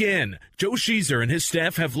again. Joe Sheezer and his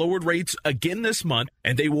staff have lowered rates again this month,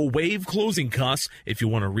 and they will waive closing costs if you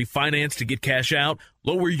want to refinance to get cash out,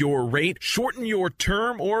 lower your rate, shorten your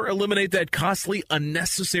term, or eliminate that costly,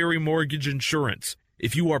 unnecessary mortgage insurance.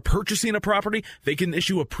 If you are purchasing a property, they can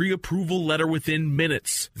issue a pre-approval letter within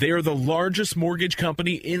minutes. They are the largest mortgage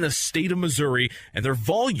company in the state of Missouri, and their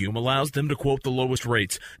volume allows them to quote the lowest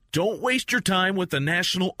rates. Don't waste your time with the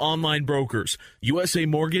national online brokers. USA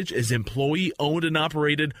Mortgage is employee-owned and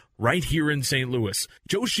operated right here in St. Louis.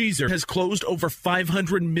 Joe Sheezer has closed over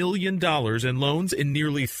 $500 million in loans in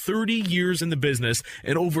nearly 30 years in the business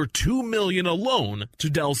and over $2 million alone to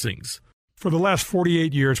Delsings. For the last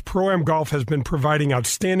 48 years, Pro-Am Golf has been providing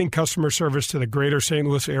outstanding customer service to the greater St.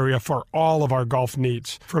 Louis area for all of our golf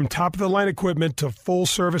needs. From top-of-the-line equipment to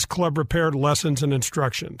full-service club repair lessons and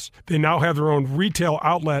instructions. They now have their own retail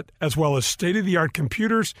outlet as well as state-of-the-art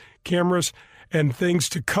computers, cameras, and things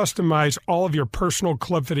to customize all of your personal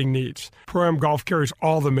club fitting needs. Pro-Am Golf carries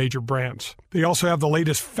all the major brands. They also have the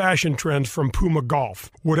latest fashion trends from Puma Golf.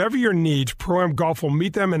 Whatever your needs, Pro-Am Golf will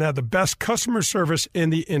meet them and have the best customer service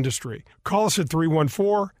in the industry. Call us at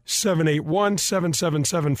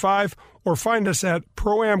 314-781-7775 or find us at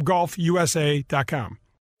proamgolfusa.com.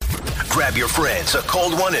 Grab your friends, a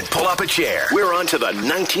cold one, and pull up a chair. We're on to the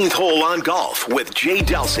 19th hole on golf with Jay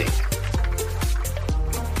Delsing.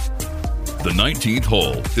 The 19th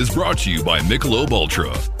hole is brought to you by Michelob Ultra.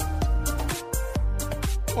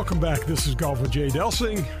 Welcome back. This is Golf with Jay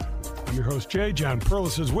Delsing. I'm your host, Jay. John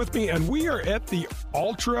Perlis is with me, and we are at the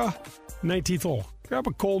Ultra 19th hole. Grab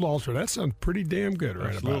a cold Ultra. That sounds pretty damn good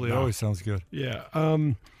right Absolutely. about now. It always sounds good. Yeah.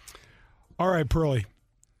 All right, Pearly.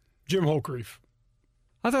 Jim Holtgreave.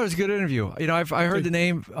 I thought it was a good interview. You know, I heard the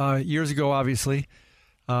name years ago, obviously.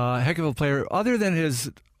 Heck of a player. Other than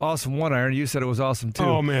his awesome one iron, you said it was awesome too.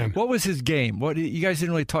 Oh man, what was his game? What you guys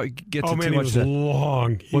didn't really get to Oh man, too he much. was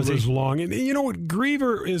long. He was long, and you know what?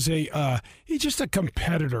 Griever is he's just a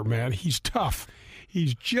competitor, man. He's tough.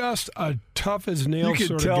 He's just a tough as nails. You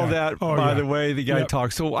can tell that by the way the guy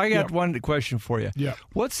talks. So I got one question for you. Yeah.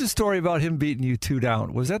 What's the story about him beating you 2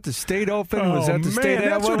 down? Was that the State Open? Was that the State?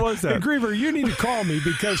 What was that? Hey, Griever, you need to call me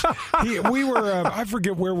because we were. I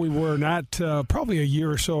forget where we were. Not probably a year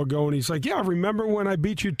or so ago, and he's like, "Yeah, remember when I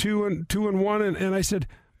beat you 2-1?" And I said,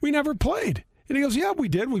 "We never played." And he goes, "Yeah, we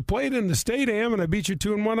did. We played in the State Am, and I beat you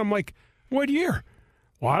 2-1." I'm like, "What year?"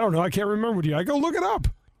 Well, I don't know. I can't remember what year. I go look it up.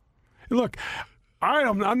 Look.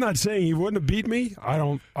 I'm not saying he wouldn't have beat me. I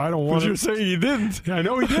don't want to. You're saying he didn't. I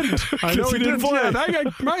know he didn't. I know he didn't play.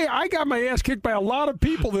 Yeah, I got my ass kicked by a lot of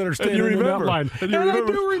people that are standing in that line. And I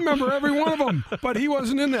do remember every one of them. But he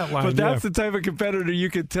wasn't in that line. But that's the type of competitor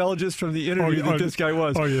you could tell just from the interview that this guy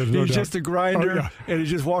was. Oh, yeah, he's just a grinder, and he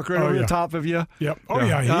just walked right over the top of you. Yep.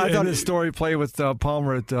 I thought his story play with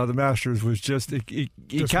Palmer at the Masters was just he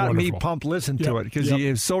got me pumped listening to it because he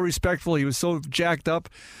is so respectful. He was so jacked up.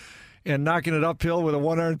 And knocking it uphill with a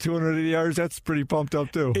 1 iron, 280 yards, that's pretty pumped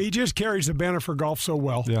up, too. He just carries the banner for golf so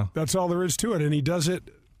well. Yeah. That's all there is to it. And he does it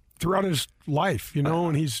throughout his life,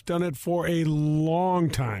 and he's done it for a long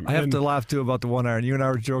time. I have to laugh, too, about the 1 iron. You and I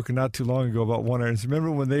were joking not too long ago about 1 irons. Remember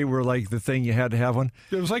when they were like the thing you had to have one?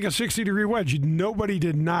 It was like a 60-degree wedge. Nobody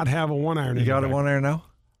did not have a 1 iron. You got a 1 iron now?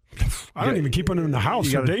 I don't even keep them in the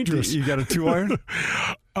house. They're dangerous. You got a 2 iron?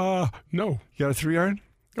 No. You got a 3 iron?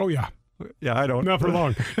 Oh, yeah. Yeah, I don't. Not for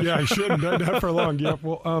long. Yeah, I shouldn't. Not for long. Yeah.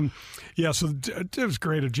 Well, so it was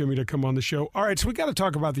great of Jimmy to come on the show. All right, so we got to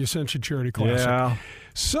talk about the Ascension Charity Classic. Yeah.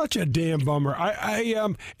 Such a damn bummer.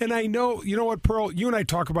 And I know, you know what, Pearl, you and I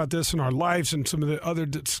talk about this in our lives and some of the other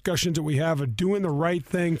discussions that we have of doing the right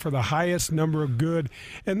thing for the highest number of good.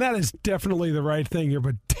 And that is definitely the right thing here,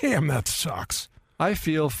 but damn, that sucks. I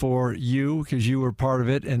feel for you because you were part of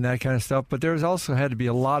it and that kind of stuff, but there's also had to be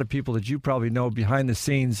a lot of people that you probably know behind the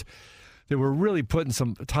scenes that were really putting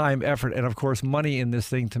some time, effort, and of course money in this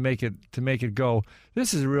thing to make it go.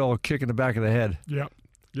 This is a real kick in the back of the head. Yeah,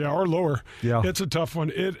 or lower. Yeah, it's a tough one.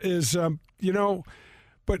 It is,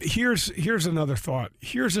 But here's another thought.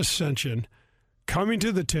 Here's Ascension coming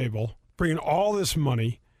to the table, bringing all this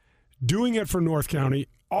money, doing it for North County,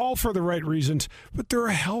 all for the right reasons. But they're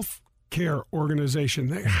a health care organization.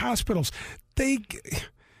 They hospitals. They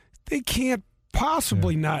can't.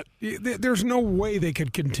 Possibly not. There's no way they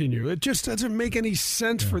could continue. It just doesn't make any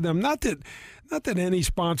sense for them. Not that any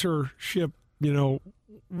sponsorship,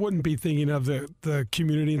 wouldn't be thinking of the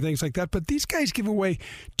community and things like that. But these guys give away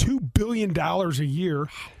 $2 billion a year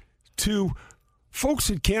to folks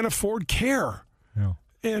that can't afford care. Yeah.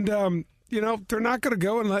 And they're not going to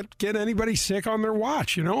go and get anybody sick on their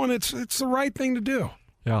watch. And it's the right thing to do.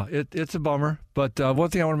 Yeah, it's a bummer. But one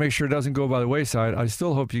thing I want to make sure doesn't go by the wayside. I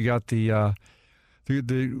still hope you got the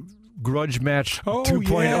grudge match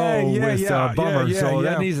 2.0 with Bummer. So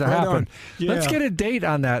that needs to happen. Let's get a date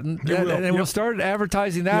on that, and we'll start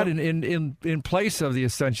advertising that in place of the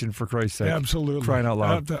Ascension, for Christ's sake. Absolutely. Crying out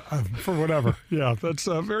loud. For whatever. Yeah, that's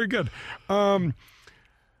very good. So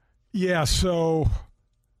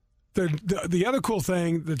the other cool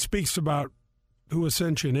thing that speaks about who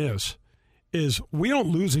Ascension is we don't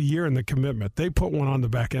lose a year in the commitment. They put one on the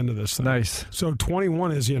back end of this thing. Nice. So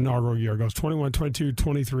 21 is the inaugural year. It goes 21, 22,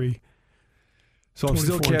 23. So I'm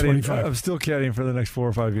still caddying for the next 4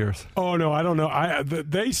 or 5 years. Oh, no, I don't know.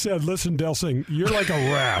 They said, listen, Delsing, you're like a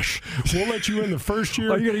rash. We'll let you in the first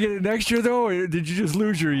year. Are you going to get it next year, though, or did you just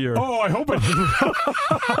lose your year? Oh, I hope I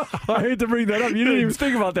did. I hate to bring that up. You didn't even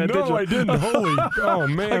think about that, did you? No, I didn't. Oh,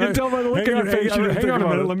 man. I can tell by the look on your face. Hang on a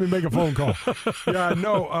minute. Let me make a phone call. Yeah,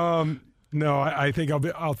 no. No, I think I'll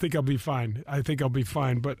be fine. I think I'll be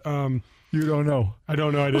fine, but you don't know. I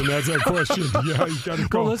don't know. I didn't answer that question. Yeah, you got to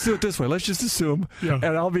call. Well, let's do it this way. Let's just assume, and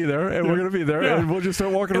I'll be there, and we're going to be there, and we'll just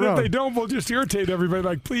start walking around. If they don't, we'll just irritate everybody.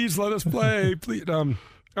 Like, please let us play. Please. All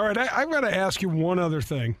right, I've got to ask you one other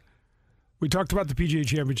thing. We talked about the PGA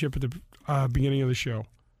Championship at the beginning of the show.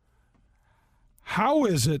 How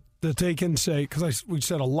is it that they can say? Because we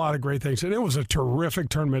said a lot of great things, and it was a terrific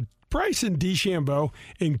tournament. Bryson DeChambeau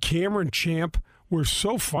and Cameron Champ were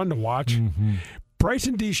so fun to watch. Mm-hmm.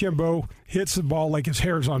 Bryson DeChambeau hits the ball like his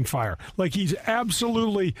hair's on fire. Like he's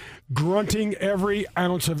absolutely grunting every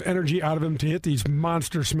ounce of energy out of him to hit these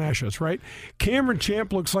monster smashes, right? Cameron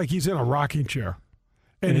Champ looks like he's in a rocking chair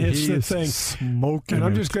and hits the thing. Smoking. And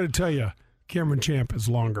I'm just going to tell you, Cameron Champ is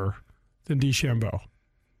longer than DeChambeau.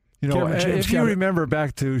 If you remember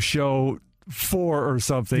back to show 4 or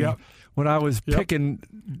something, when I was picking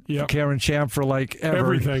Cameron Champ for like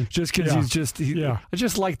everything, just because I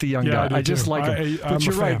just like the young guy. I just like him. But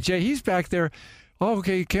you're right, Jay. He's back there. Oh,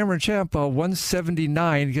 okay, Cameron Champ,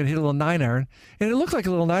 179. You can hit a little 9-iron, and it looked like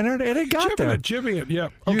a little 9-iron, and it got there. Jibbing it, yeah.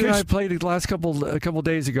 You and I played it the last couple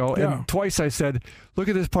days ago, and twice I said, "Look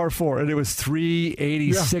at this par 4," and it was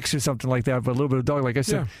 386 or something like that, but a little bit of dog. Like I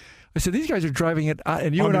said. I said, these guys are driving it,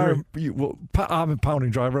 and you and I I'm a pounding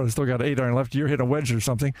driver. I still got an 8-iron left. You're hitting a wedge or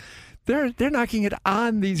something. They're knocking it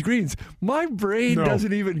on these greens. My brain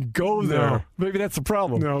doesn't even go there. No. Maybe that's the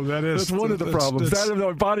problem. No, that's one of the problems.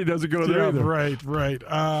 My body doesn't go there either. Right.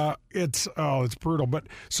 It's brutal. But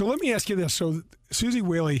so let me ask you this. So Susie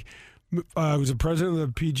Whaley, who's the president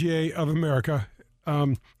of the PGA of America,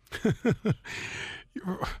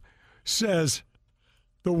 says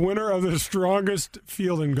the winner of the strongest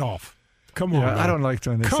field in golf. Come on. I don't like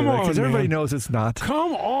doing this. Come on, because everybody knows it's not.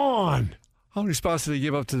 Come on. How many spots do they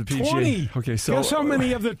give up to the PGA? 20. Okay, so guess how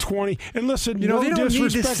many of the 20? And listen, they don't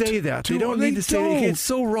need to say that. They don't need to say that. It's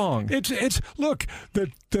so wrong. It's look,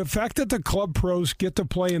 the fact that the club pros get to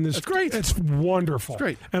play in this, that's great. It's wonderful. It's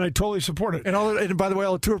great, and I totally support it. And by the way,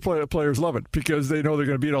 all the tour players love it because they know they're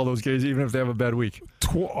going to beat all those guys even if they have a bad week.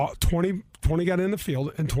 20 got in the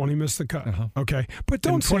field and 20 missed the cut. Okay, but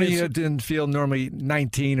don't say 20 didn't field. Normally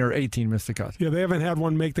 19 or 18 missed the cut. Yeah, they haven't had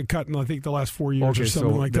one make the cut in I think the last 4 years or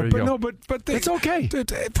something like that. But no, but it's okay.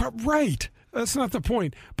 Right, that's not the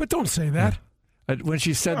point. But don't say that. When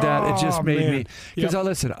she said that, it just made me. Because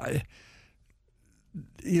listen,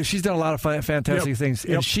 she's done a lot of fantastic things,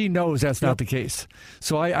 and she knows that's not the case.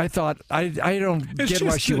 So I thought I don't get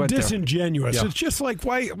why she went there. It's disingenuous. It's just like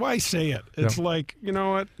why say it? It's like, you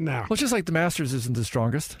know what? No. Well, it's just like the Masters isn't the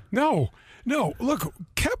strongest. No. Look,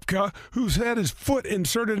 Koepka, who's had his foot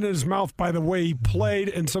inserted in his mouth by the way he played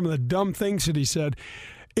and some of the dumb things that he said,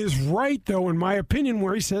 is right though, in my opinion,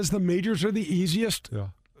 where he says the majors are the easiest.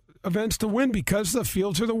 Events to win because the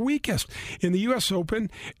fields are the weakest. In the U.S.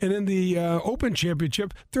 Open and in the Open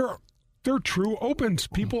Championship, they're true opens.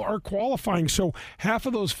 People are qualifying. So half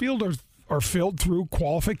of those fields are filled through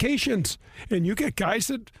qualifications. And you get guys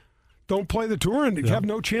that don't play the tour and have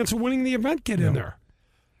no chance of winning the event get in there.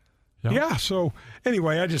 Yeah. So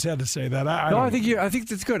anyway, I just had to say that. I think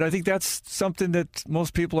that's good. I think that's something that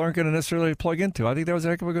most people aren't going to necessarily plug into. I think that was a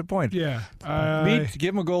heck of a good point. Yeah.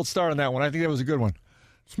 Give him a gold star on that one. I think that was a good one.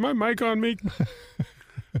 Is my mic on me?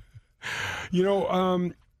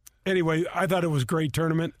 Anyway, I thought it was a great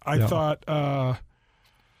tournament. I thought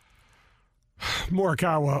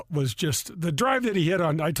Morikawa was just the drive that he hit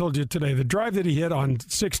on. I told you today, the drive that he hit on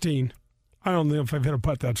 16. I don't know if I've hit a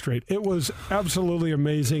putt that straight. It was absolutely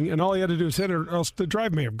amazing, and all he had to do was hit it, or else the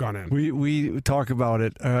drive may have gone in. We talk about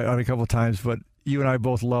it on a couple of times, but you and I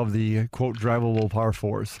both love the quote drivable par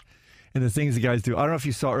fours. And the things the guys do. I don't know if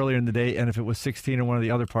you saw earlier in the day, and if it was 16 or one of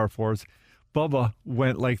the other par fours, Bubba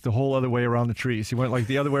went like the whole other way around the trees. He went like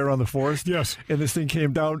the other way around the forest. Yes. And this thing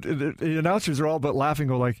came down. The announcers are all but laughing,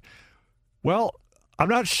 go like, well, I'm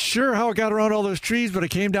not sure how it got around all those trees, but it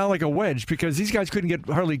came down like a wedge because these guys couldn't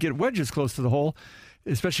hardly get wedges close to the hole,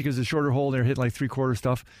 especially because the shorter hole, they're hitting like three-quarter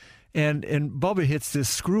stuff. And Bubba hits this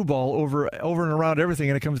screwball over and around everything,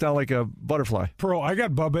 and it comes down like a butterfly. Pearl, I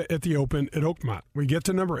got Bubba at the Open at Oakmont. We get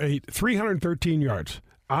to number 8, 313 yards.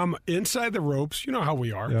 I'm inside the ropes. You know how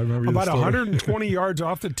we are. Yeah, I remember about 120 yards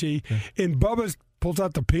off the tee, and Bubba pulls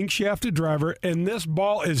out the pink shafted driver, and this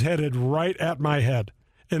ball is headed right at my head.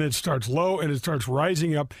 And it starts low, and it starts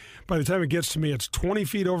rising up. By the time it gets to me, it's 20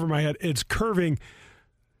 feet over my head. It's curving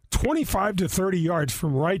 25 to 30 yards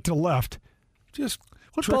from right to left.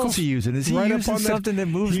 What ball is he using? Is he using something that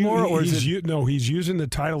moves more, or is it? No, he's using the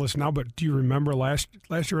Titleist now. But do you remember last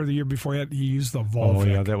year or the year before that, he used the Volvic? Oh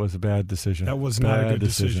yeah, that was a bad decision. That was not a good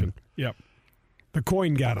decision. Yep. The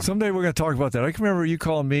coin got him. Someday we're going to talk about that. I can remember you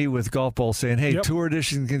calling me with golf balls saying, "Hey, Tour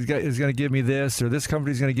Edition is going to give me this, or this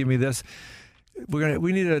company's going to give me this."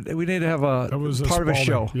 We need to have a part of a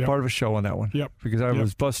show, part of a show on that one. Yep. Because I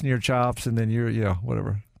was busting your chops, and then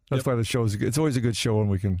whatever. That's why the show is. It's always a good show when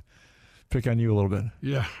we can pick on you a little bit.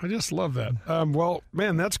 Yeah, I just love that. Well,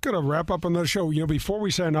 man, that's going to wrap up another show. Before we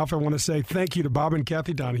sign off, I want to say thank you to Bob and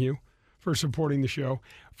Kathy Donahue for supporting the show.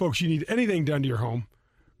 Folks, you need anything done to your home,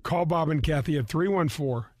 call Bob and Kathy at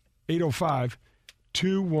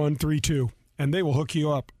 314-805-2132, and they will hook you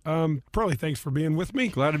up. Pearlie, thanks for being with me.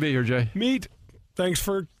 Glad to be here, Jay. Meet, thanks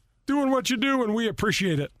for doing what you do, and we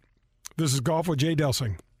appreciate it. This is Golf with Jay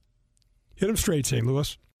Delsing. Hit him straight, St.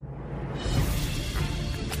 Louis.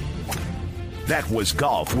 That was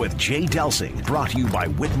Golf with Jay Delsing, brought to you by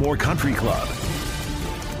Whitmore Country Club.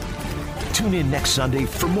 Tune in next Sunday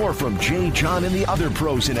for more from Jay, John, and the other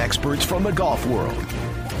pros and experts from the golf world.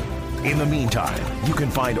 In the meantime, you can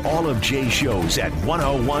find all of Jay's shows at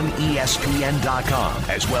 101ESPN.com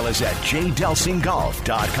as well as at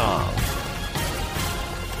jdelsinggolf.com.